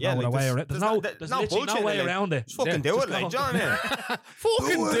man. Like, there's no other way around it. There's no way around it. Just fucking do it, like, do you know what I mean?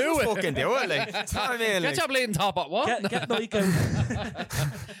 Fucking do it. Fucking do it, like, do you know what I mean? Get your bleeding top at what? Get Nike out.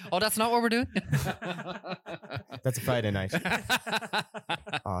 Oh, that's not what we're doing? That's a Friday night.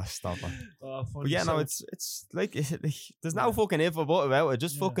 Oh, stop it. But yeah, no, it's like, there's no fucking if or but about it.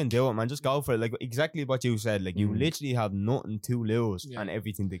 Just fucking do it, man. Just go for it. Like, exactly what you said. Like, you literally have nothing to lose and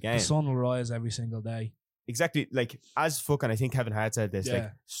everything to gain. The sun will rise every single day. Exactly, like, as fucking, I think Kevin Hart said this,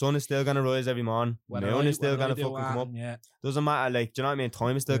 like, sun is still gonna rise every morning, moon is still gonna fucking come up. Doesn't matter, like, do you know what I mean?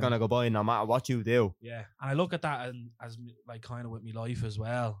 Time is still gonna go by no matter what you do. Yeah, and I look at that and as like kind of with my life as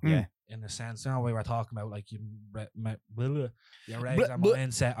well. In a sense, you know, we were talking about like your raise and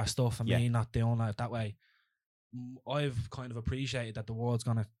mindset or stuff, and me not doing it that way. I've kind of appreciated that the world's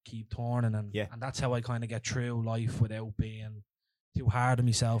gonna keep turning, and that's how I kind of get through life without being too hard on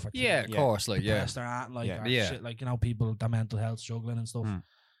myself. Or of course, like, shit, like, you know, people that mental health struggling and stuff.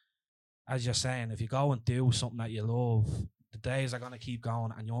 As you're saying, if you go and do something that you love, the days are gonna keep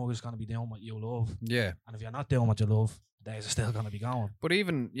going, and you're always gonna be doing what you love. Yeah. And if you're not doing what you love, the days are still gonna be going. But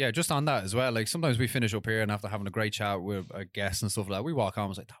even just on that as well, like, sometimes we finish up here and after having a great chat with a guest and stuff like that, we walk home and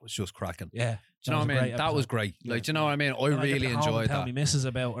was like, that was just cracking. Yeah. Do you know what I mean? That was great. Like, do you know what I mean? I really enjoyed that. Tell me missus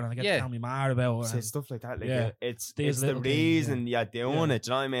about it, and I get to tell me Mar about it. Stuff like that. Like, it's the reason you're doing it. Do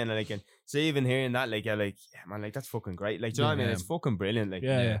you know what I mean? And like, so even hearing that, like, you're like, yeah, man, like, that's fucking great. Like, do you know what I mean? It's fucking brilliant. Like,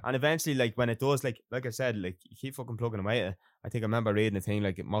 and eventually, like, when it does, like I said, like, you keep fucking plugging away at it. I think I remember reading a thing,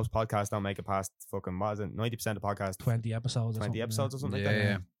 like, most podcasts don't make it past fucking, what is it, 90% of podcasts? 20 episodes. 20 episodes or something like that.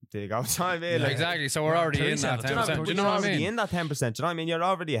 Yeah. There you go. So I mean, like, exactly. So we're already in that 10%. Do you know what I mean? You're already in that 10%. Do you know what I mean? You're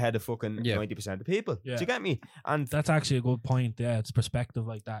already ahead of fucking 90% of people. Do you get me? And that's actually a good point. Yeah, it's perspective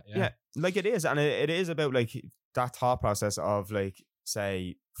like that. Yeah, like it is, and it is about like that thought process of like,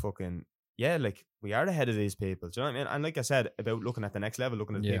 say, fucking like, we are ahead of these people. Do you know what I mean? And like I said, about looking at the next level,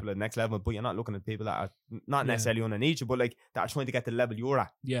 looking at people at the next level, but you're not looking at people that are not necessarily underneath you, but like that are trying to get to the level you're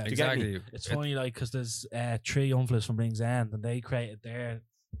at. Yeah, exactly. It's funny, like, because there's 3 unflits from Ringsend, and they created their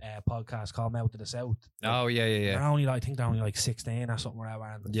podcast called Out to the South. Oh yeah. They're only like, I think they're only like 16 or something whatever,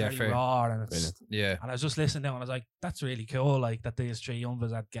 and it's very raw, and it's and I was just listening down and I was like, that's really cool, like, that these 3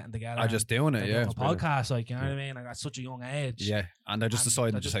 youngsters are getting together. I'm just doing it, a podcast, like, you know what I mean? Like, at such a young age. Yeah, and they're just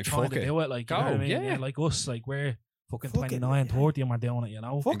deciding to just like, fuck it, do it, like, you know what I mean? Yeah, like us, like, we're fucking 29, 30 and we're doing it, you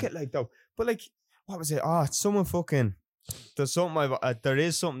know? Fuck it, like, though. But like, what was it? Oh, it's someone fucking, there's something there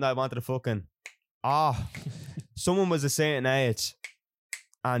is something that I wanted to fucking, someone was a certain age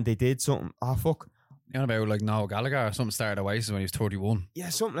and they did something. Oh, fuck. You know about like Noel Gallagher or something started Oasis when he was 31. Yeah,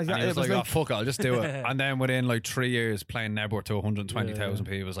 something like that. And he was like, oh, fuck it, I'll just do it. And then within like 3 years playing Nebworth to 120,000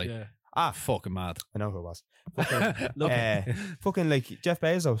 people, it was like, Fucking mad. I know who it was. Fucking like Jeff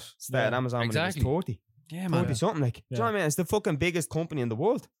Bezos started Amazon when he was 30. Yeah, man. 30 something. Like, do you know what I mean? It's the fucking biggest company in the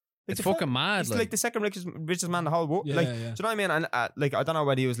world. It's fucking mad. It's like the second richest man in the whole world. Do you know what I mean? And like, I don't know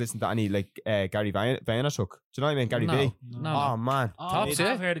whether he was listening to any like Gary Vaynerchuk. Do you know what I mean? Gary V. No. Oh man. I've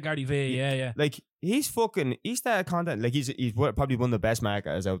heard of Gary V. Yeah. Like he started content. Like he's probably one of the best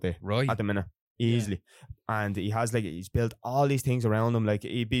marketers out there at the minute. Easily. And he's built all these things around him. Like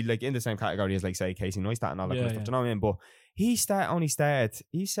he'd be like in the same category as like say Casey Neistat and all that kind of stuff. Do you know what I mean? But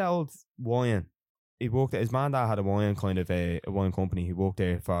he sold wine. He worked his man that had a wine kind of a wine company. He worked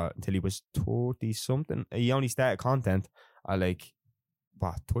there until he was 30 something. He only started content at like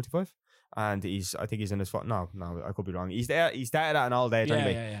 35? And I think he's in his no, I could be wrong. He started at an old age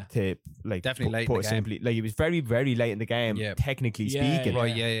anyway. To like definitely late in the game. Simply, like he was very, very late in the game, technically speaking.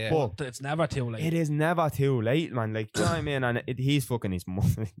 Right, yeah. But it's never too late. It is never too late, man. Like, do you know what I mean? And he's fucking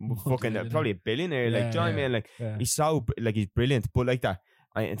fucking probably a billionaire. Like, do you know what I mean? Like, he's so like he's brilliant. But like that,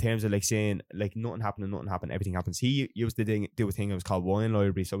 in terms of like saying like nothing happened, everything happens. He used to do a thing that was called Wine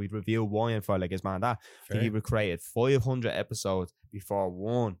Library. So he'd review wine for like his man that. I think he recreated 500 episodes before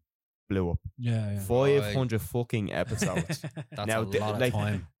one blew up. 500 fucking episodes. That's now, a lot of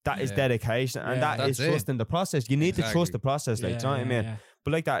time. That is dedication, and that is trusting the process. You need to trust the process, like, do you know what I mean?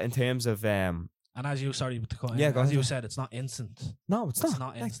 But like that in terms of and as you said, it's not instant. No, it's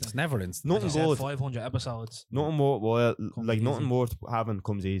not instant. It's never instant. Nothing good. 500 episodes. Nothing more nothing worth having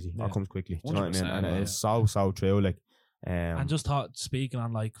comes easy or comes quickly. Do you know what I mean? And it is so true. Like, and just speaking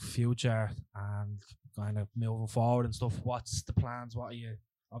on like future and kind of moving forward and stuff. What's the plans? What are you?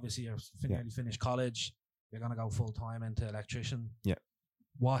 Obviously, you're nearly finished college. You're gonna go full time into electrician. Yeah.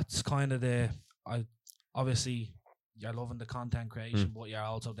 What's kind of obviously you're loving the content creation, but you're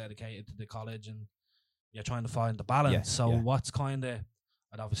also dedicated to the college and you're trying to find the balance. So what's kind of,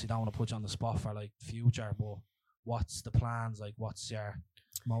 I obviously don't want to put you on the spot for like future, but what's the plans? Like, what's your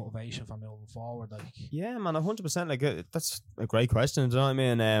motivation for moving forward? Like, yeah, man, 100%. Like, that's a great question. Do you know what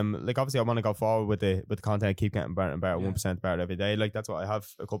I mean? Like, obviously, I want to go forward with the content, keep getting better and better, 1% better every day. Like, that's what I have.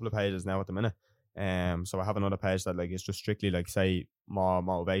 A couple of pages now at the minute. So I have another page that like is just strictly like say more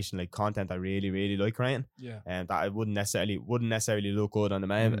motivation, like content I really, really like creating. And that I wouldn't necessarily look good on the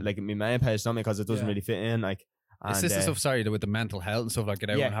main like my main page, not because it doesn't really fit in. Like, is this the stuff with the mental health and stuff like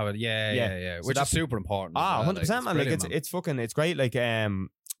get out and have it? Yeah. Which is super important. 100%, man. Like it's fucking it's great. Like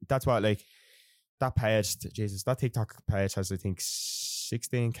that's what like that page, Jesus, that TikTok page has I think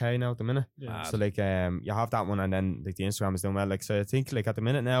 16k now at the minute. So like you have that one, and then like the Instagram is doing well. Like, so I think like at the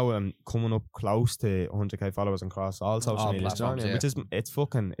minute now I'm coming up close to 100k followers across all social media, which is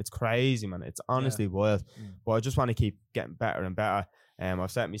it's crazy, man. It's honestly wild. But I just want to keep getting better and better.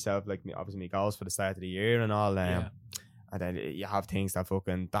 I've set myself like obviously my goals for the start of the year and all. And then you have things that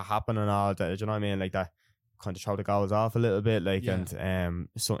happen and all. That, do you know what I mean? Like that kind of throw the goals off a little bit, like and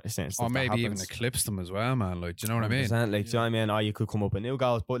or maybe even eclipse them as well, man. Like, do you know what I mean? Like, do you know what I mean? Or you could come up with new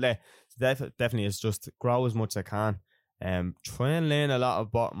goals, but like definitely it's just grow as much as I can. Try and learn a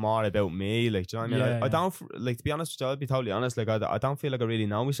lot more about me. Like, do you know what I mean? I don't like, to be honest with you, I'll be totally honest. Like, I don't feel like I really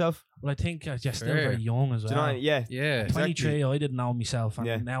know myself. Well, I think you're still very young as well. Do you know? 23, I didn't know myself,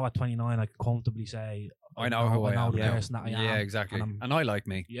 and now at 29, I can comfortably say I know who I am. The person that I am. Yeah, exactly. And I like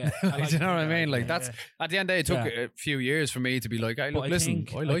me. Yeah, like, do you know what I mean? Like, that's at the end of the day, it took a few years for me to be like, hey, look, listen,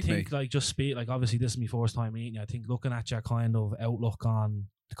 I like me. Like, just speak. Like, obviously, this is my first time meeting you. I think looking at your kind of outlook on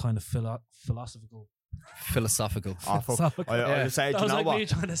the kind of philosophical. Oh, fuck. I was saying, you know what?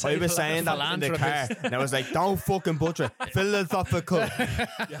 I was saying that in the car, and I was like, don't fucking butcher it. Philosophical.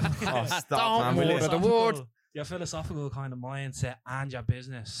 Stop, man. The word. Your philosophical kind of mindset and your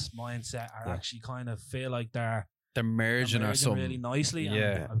business mindset are actually kind of feel like they're merging or something really nicely.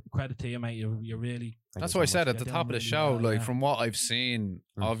 And credit to you, mate. You're really. That's what I said at the top of the show. Well, like from what I've seen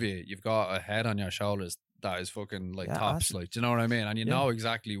of you, you've got a head on your shoulders that is fucking like tops. Like, do you know what I mean? And you know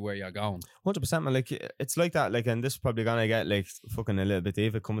exactly where you're going. 100%, man. Like, it's like that. Like, and this is probably gonna get like fucking a little bit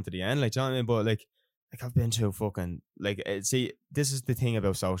deeper coming to the end. Like, do you know what I mean? But like I've been through fucking like, see, this is the thing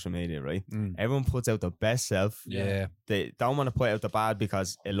about social media, right? Everyone puts out the best self. They don't want to put out the bad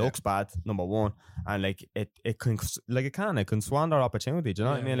because it looks bad, number one, and like it can squander opportunity. Do you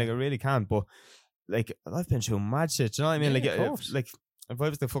know what I mean? Like, it really can. But like, I've been through mad shit. Do you know what I mean? Like if I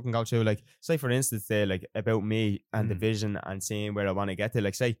was to fucking go through, like, say for instance, like about me and the vision and seeing where I want to get to,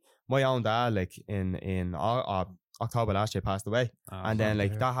 like, say my own dad, like in October last year passed away. And then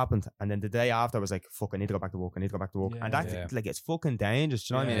like that happened. And then the day after I was like, fuck, I need to go back to work. And that's like, it's fucking dangerous.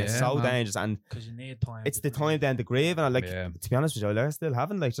 Do you know what I mean? It's so dangerous. And because you need time. It's the time then the grave. And I like, to be honest with you, I still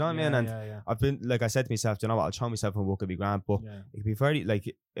haven't, like, do you know what I mean? And I've been, like I said to myself, do you know what, I'll throw myself on work, it'll be grand. But it could be very,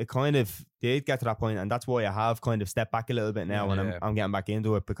 like, it kind of did get to that point. And that's why I have kind of stepped back a little bit now. And I'm getting back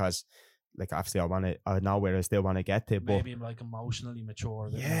into it because, like, obviously I know where I still want to get to, but maybe like emotionally mature.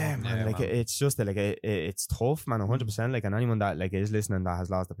 Man, like it's just like it's tough, man, 100%. Like, and anyone that like is listening that has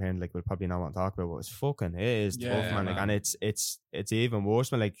lost a parent, like, will probably know what I'm talking about. But it is tough, man. Like, and it's even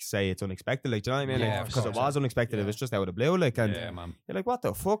worse when, like, say it's unexpected. Like, do you know what I mean? Like, because it was unexpected, it was just out of the blue. Like, and you're like, what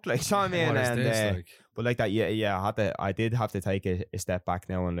the fuck? Like, do you know what I mean? And this, but like that, I did have to take a step back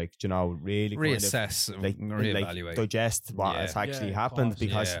now and, like, you know, really reassess, kind of, reevaluate, like, digest what has actually happened,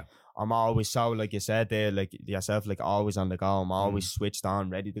 because I'm always so, like you said there, like yourself, like, always on the go. I'm always switched on,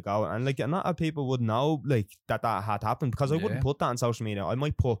 ready to go. And like, not a people would know, like, that had happened, because I wouldn't put that on social media. I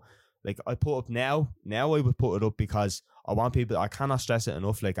might put, like, I put up now I would put it up because I want people, I cannot stress it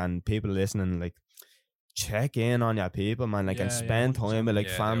enough, like, and people listening, like, check in on your people, man, like, and spend time with, like,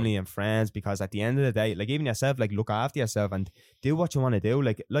 family and friends, because at the end of the day, like, even yourself, like, look after yourself and do what you want to do,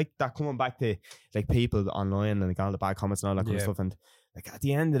 like that, coming back to, like, people online and, like, all the bad comments and all that kind of stuff. And like, at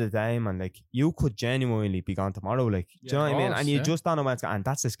the end of the day, man, like, you could genuinely be gone tomorrow, like, do you know what I mean? And you just don't know when it's going to, and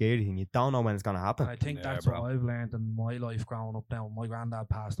that's the scary thing, you don't know when it's going to happen. I think that's what I've learned in my life growing up now. My granddad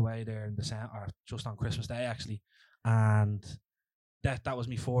passed away there in December, or just on Christmas Day, actually, and that was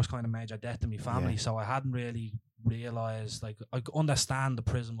my first kind of major death in my family, so I hadn't really realised, like, I understand the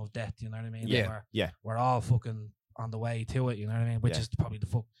prism of death, you know what I mean? We're all fucking on the way to it, you know what I mean? Which is probably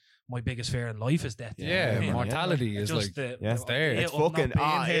my biggest fear in life is death. Mortality is just like, it's there. It's fucking,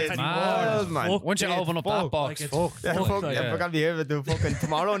 it's mad, man. Once you open up that box, fuck. We're gonna be here to do fucking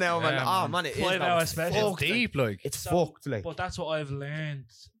tomorrow now, man. Man, it is it's deep, like, it's fucked, like. But that's what I've learned,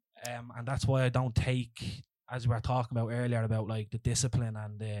 and that's why I don't take, as we were talking about earlier, about, like, the discipline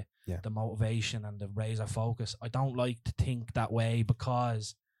and the motivation and the razor focus. I don't like to think that way,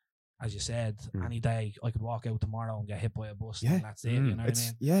 because, as you said, any day I could walk out tomorrow and get hit by a bus, and that's it, you know what I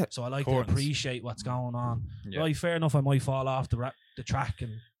mean? Yeah. So I like to appreciate what's going on. Right, fair enough, I might fall off the track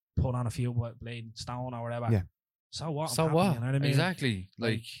and put on a few blade stone or whatever. Yeah. So what? So what? You know what I mean? Exactly.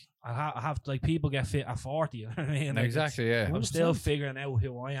 Like I have like, people get fit at 40, you know what I mean? Like, exactly, I'm still figuring out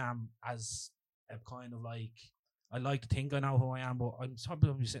who I am as a kind of, like, I like to think I know who I am, but I'm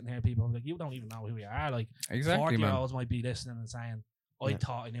probably sitting here, people like, you don't even know who you are. Like, 40-year-olds might be listening and saying, I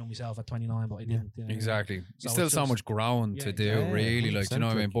thought I knew myself at 29, but I didn't. You know? Exactly. There's still so much ground to do, really. Like, you know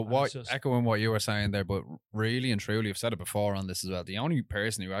what I mean? But echoing what you were saying there, but really and truly, I've said it before on this as well, the only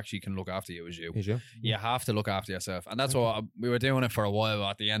person who actually can look after you is you. You have to look after yourself. And that's what we were doing it for a while.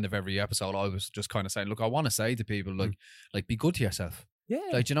 At the end of every episode, I was just kind of saying, look, I want to say to people, like, be good to yourself.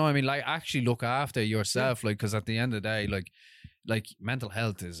 Like, you know what I mean? Like, actually look after yourself, like, because at the end of the day, like mental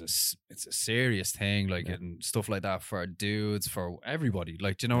health is it's a serious thing, like, and stuff like that for dudes, for everybody.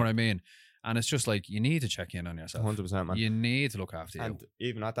 Like, do you know what I mean? And it's just like, you need to check in on yourself. 100%, man. You need to look after you. And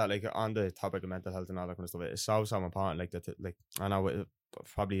even at that, like, on the topic of mental health and all that kind of stuff, it's so important. Like, that, like, I know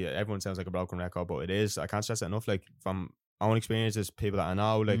probably everyone sounds like a broken record, but it is. I can't stress it enough. Like, from own experiences, people that I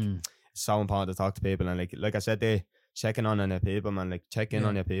know, like, it's so important to talk to people. And like I said, they checking on your people, man. Like, check in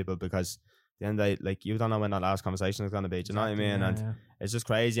on your people, because at the end of the day, like, you don't know when that last conversation is going to be. Do you know what I mean? And it's just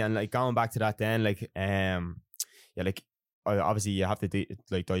crazy. And, like, going back to that then, like, like, obviously you have to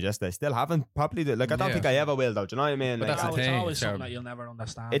digest it. I still haven't properly, like, I don't think I ever will, though. Do you know what I mean? But like, that's the thing. It's always something that you'll never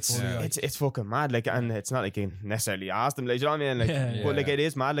understand. It's fucking mad. Like, and it's not like you necessarily ask them, like, do you know what I mean? Like, but like, it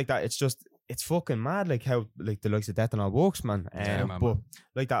is mad like that. It's just, it's fucking mad, like, how, like, the likes of death and all works, man. But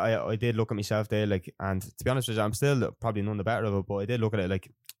like that, I did look at myself there, like, and to be honest with you, I'm still probably none the better of it, but I did look at it,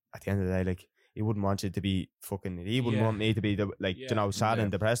 like, at the end of the day, like, he wouldn't want you to be fucking, he wouldn't want me to be, you know, sad and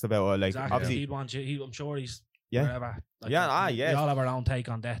depressed about it. Like, obviously, he'd want you, I'm sure he's wherever. Like, we all have our own take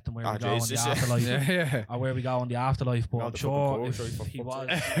on death and where we go in the afterlife, or where we go in the afterlife. But I'm sure if he was,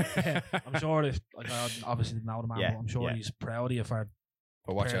 I'm sure if, like, I obviously didn't know the man, but I'm sure he's proud of you for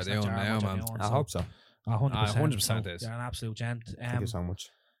what you're doing now, man. I hope so. 100%. You're an absolute gent. Thank you so much.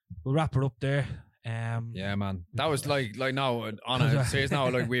 We'll wrap her up there. Yeah, man, that was like no, on a serious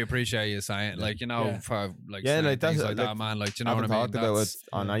note, like, we appreciate you saying, like, you know, for like, like, things like that, man, like, you know what I mean? Talked about it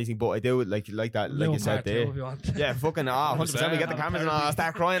on anything, but I do like that, like you said there. Yeah, fucking 100%. We get the cameras and I'll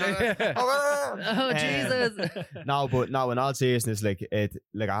start crying. Oh Jesus! No, in all seriousness, like, I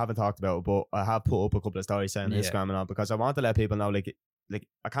haven't talked about it, but I have put up a couple of stories on Instagram and all, because I want to let people know, like, like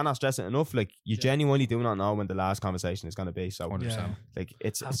I cannot stress it enough. Like you genuinely do not know when the last conversation is going to be. So 100%. like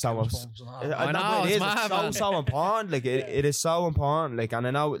it's Have so I know, it's mad, so man. so important. Like it is so important. Like, and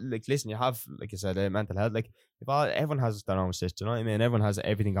I know, like, listen, you have, like you said, mental health. Like everyone has their own system. You know what I mean? Everyone has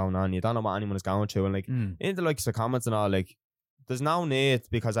everything going on. You don't know what anyone is going through. And like into like the comments and all, like there's no need,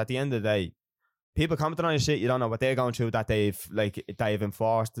 because at the end of the day, people commenting on your shit, you don't know what they're going through, that they've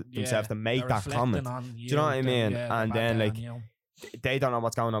enforced themselves to make that comment. Do you know what I mean? And then like they don't know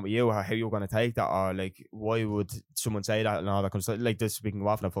what's going on with you or how you're going to take that, or like why would someone say that and all that kind of stuff. Like this, we can go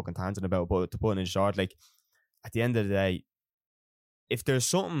off on a fucking tangent about, but to put it in short, like at the end of the day, if there's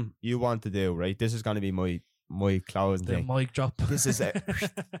something you want to do, right, this is going to be my closing thing. The mic drop. This is it.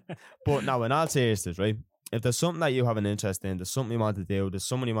 But now, in all seriousness, right, if there's something that you have an interest in, there's something you want to do, there's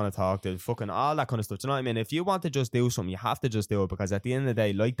someone you want to talk to, fucking all that kind of stuff. Do you know what I mean? If you want to just do something, you have to just do it, because at the end of the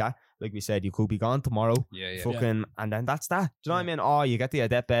day, like that, like we said, you could be gone tomorrow. Fucking, and then that's that. Do you know what I mean? Or you get to your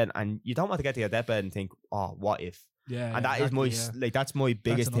deathbed and you don't want to get to your deathbed and think, oh, what if? Yeah, and that is my like that's my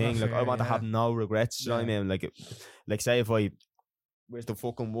biggest thing. Like I want to have no regrets. Do you know what I mean? Like say if I. Where's the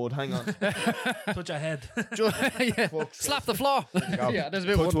fucking wood? Hang on. Touch your head. Slap the floor. Yeah, there's a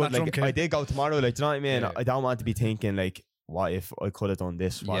bit of wood. Like, I did go tomorrow. Like, do you know what I mean? Yeah. I don't want to be thinking like, what if I could have done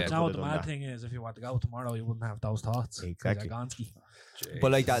this? What if I Now could the have done mad that? thing is, if you want to go tomorrow, you wouldn't have those thoughts. Exactly. Jeez.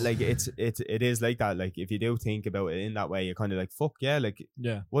 But like that, like it is like that. Like if you do think about it in that way, you're kind of like, fuck yeah. Like,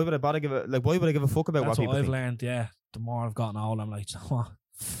 why would I bother give a why would I give a fuck about That's what people I've think? learned. Yeah, the more I've gotten older, I'm like, what?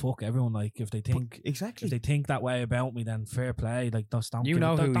 Fuck everyone. Like if they think exactly, if they think that way about me, then fair play. Like don't you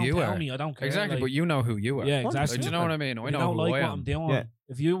know who don't you tell are. me. I don't care. Exactly, like, but you know who you are. Yeah, exactly. Like, do you know what I mean? I you know don't who like I what am. I'm doing. Yeah.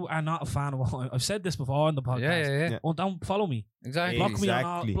 If you are not a fan of what I've said this before on the podcast, Yeah. well, don't follow me.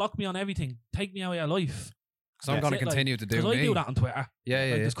 Exactly. Block me on everything. Take me out of your life. So I'm going to continue to do me. Because I do that on Twitter.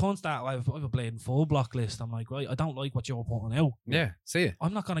 Yeah. There's cunts that I've a blatant full block list. I'm like, right, I don't like what you're putting out. Yeah, see it.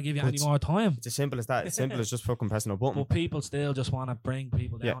 I'm not going to give you any more time. It's as simple as that. It's simple as just fucking pressing a button. But people still just want to bring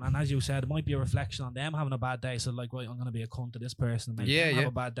people down. And as you said, it might be a reflection on them having a bad day. So like, right, I'm going to be a cunt to this person and make them have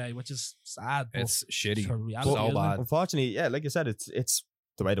a bad day, which is sad. It's shitty. Reality, so bad. Unfortunately, yeah, like you said, it's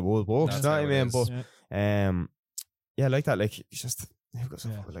the way the world works. That's You know what I mean? how it But yeah, like that. Like it's just. Like, do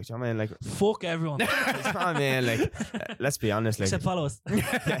you know what I mean? Like, fuck everyone. You know what I mean? Like, let's be honest. Like, except follow us.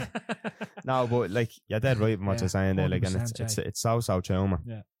 No, but like, you're dead right in what you're saying there. Like, and it's so true, man.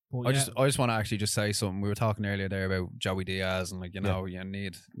 Yeah. I just want to actually just say something. We were talking earlier there about Joey Diaz and like you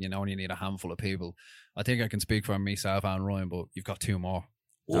only need a handful of people. I think I can speak for myself and Ryan, but you've got two more.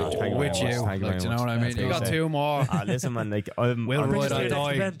 With you, like, do you know what I mean? You got two more. Listen, man, like, will ride or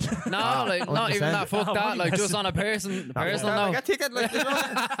die. No, like, not even that. Fuck that. Like, just on a personal note. I got ticket, like, you know.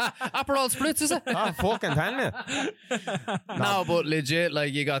 Aperol spritz, is it? Oh, fucking tell me. No, but legit,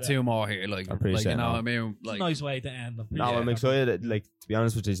 like, you got two more here. Like, you know what I mean? Like, nice way to end them. No, I'm excited. Like, to be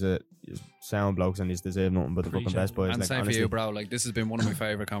honest with you, he's sound blokes and he's deserve nothing but the fucking best boys. And like, same honestly. for you, bro. Like, this has been one of my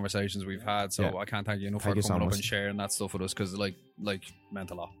favourite conversations we've had. So I can't thank you enough for coming up and sharing that stuff with us, because like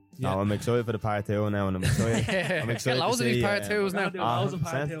meant a lot. No, I'm excited for the part 2 now, and I'm excited. I'm excited. Loads of these part 2s now. Loads of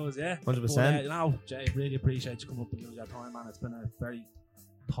part 2s, yeah. 100%. No, Jay, really appreciate you coming up and use your time, man. It's been a very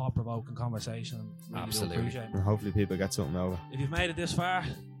thought-provoking conversation. Really Absolutely. appreciate it. And hopefully people get something over. If you've made it this far,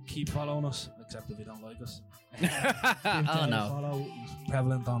 keep following us, except if you don't like us. Oh no. Follow. He's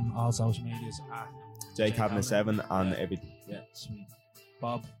prevalent on all social medias. Kavanagh7 on everything. Yeah, sweet.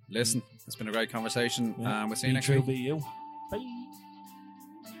 Bob. Listen, it's been a great conversation. We'll see you next Be true, week. be you. Bye.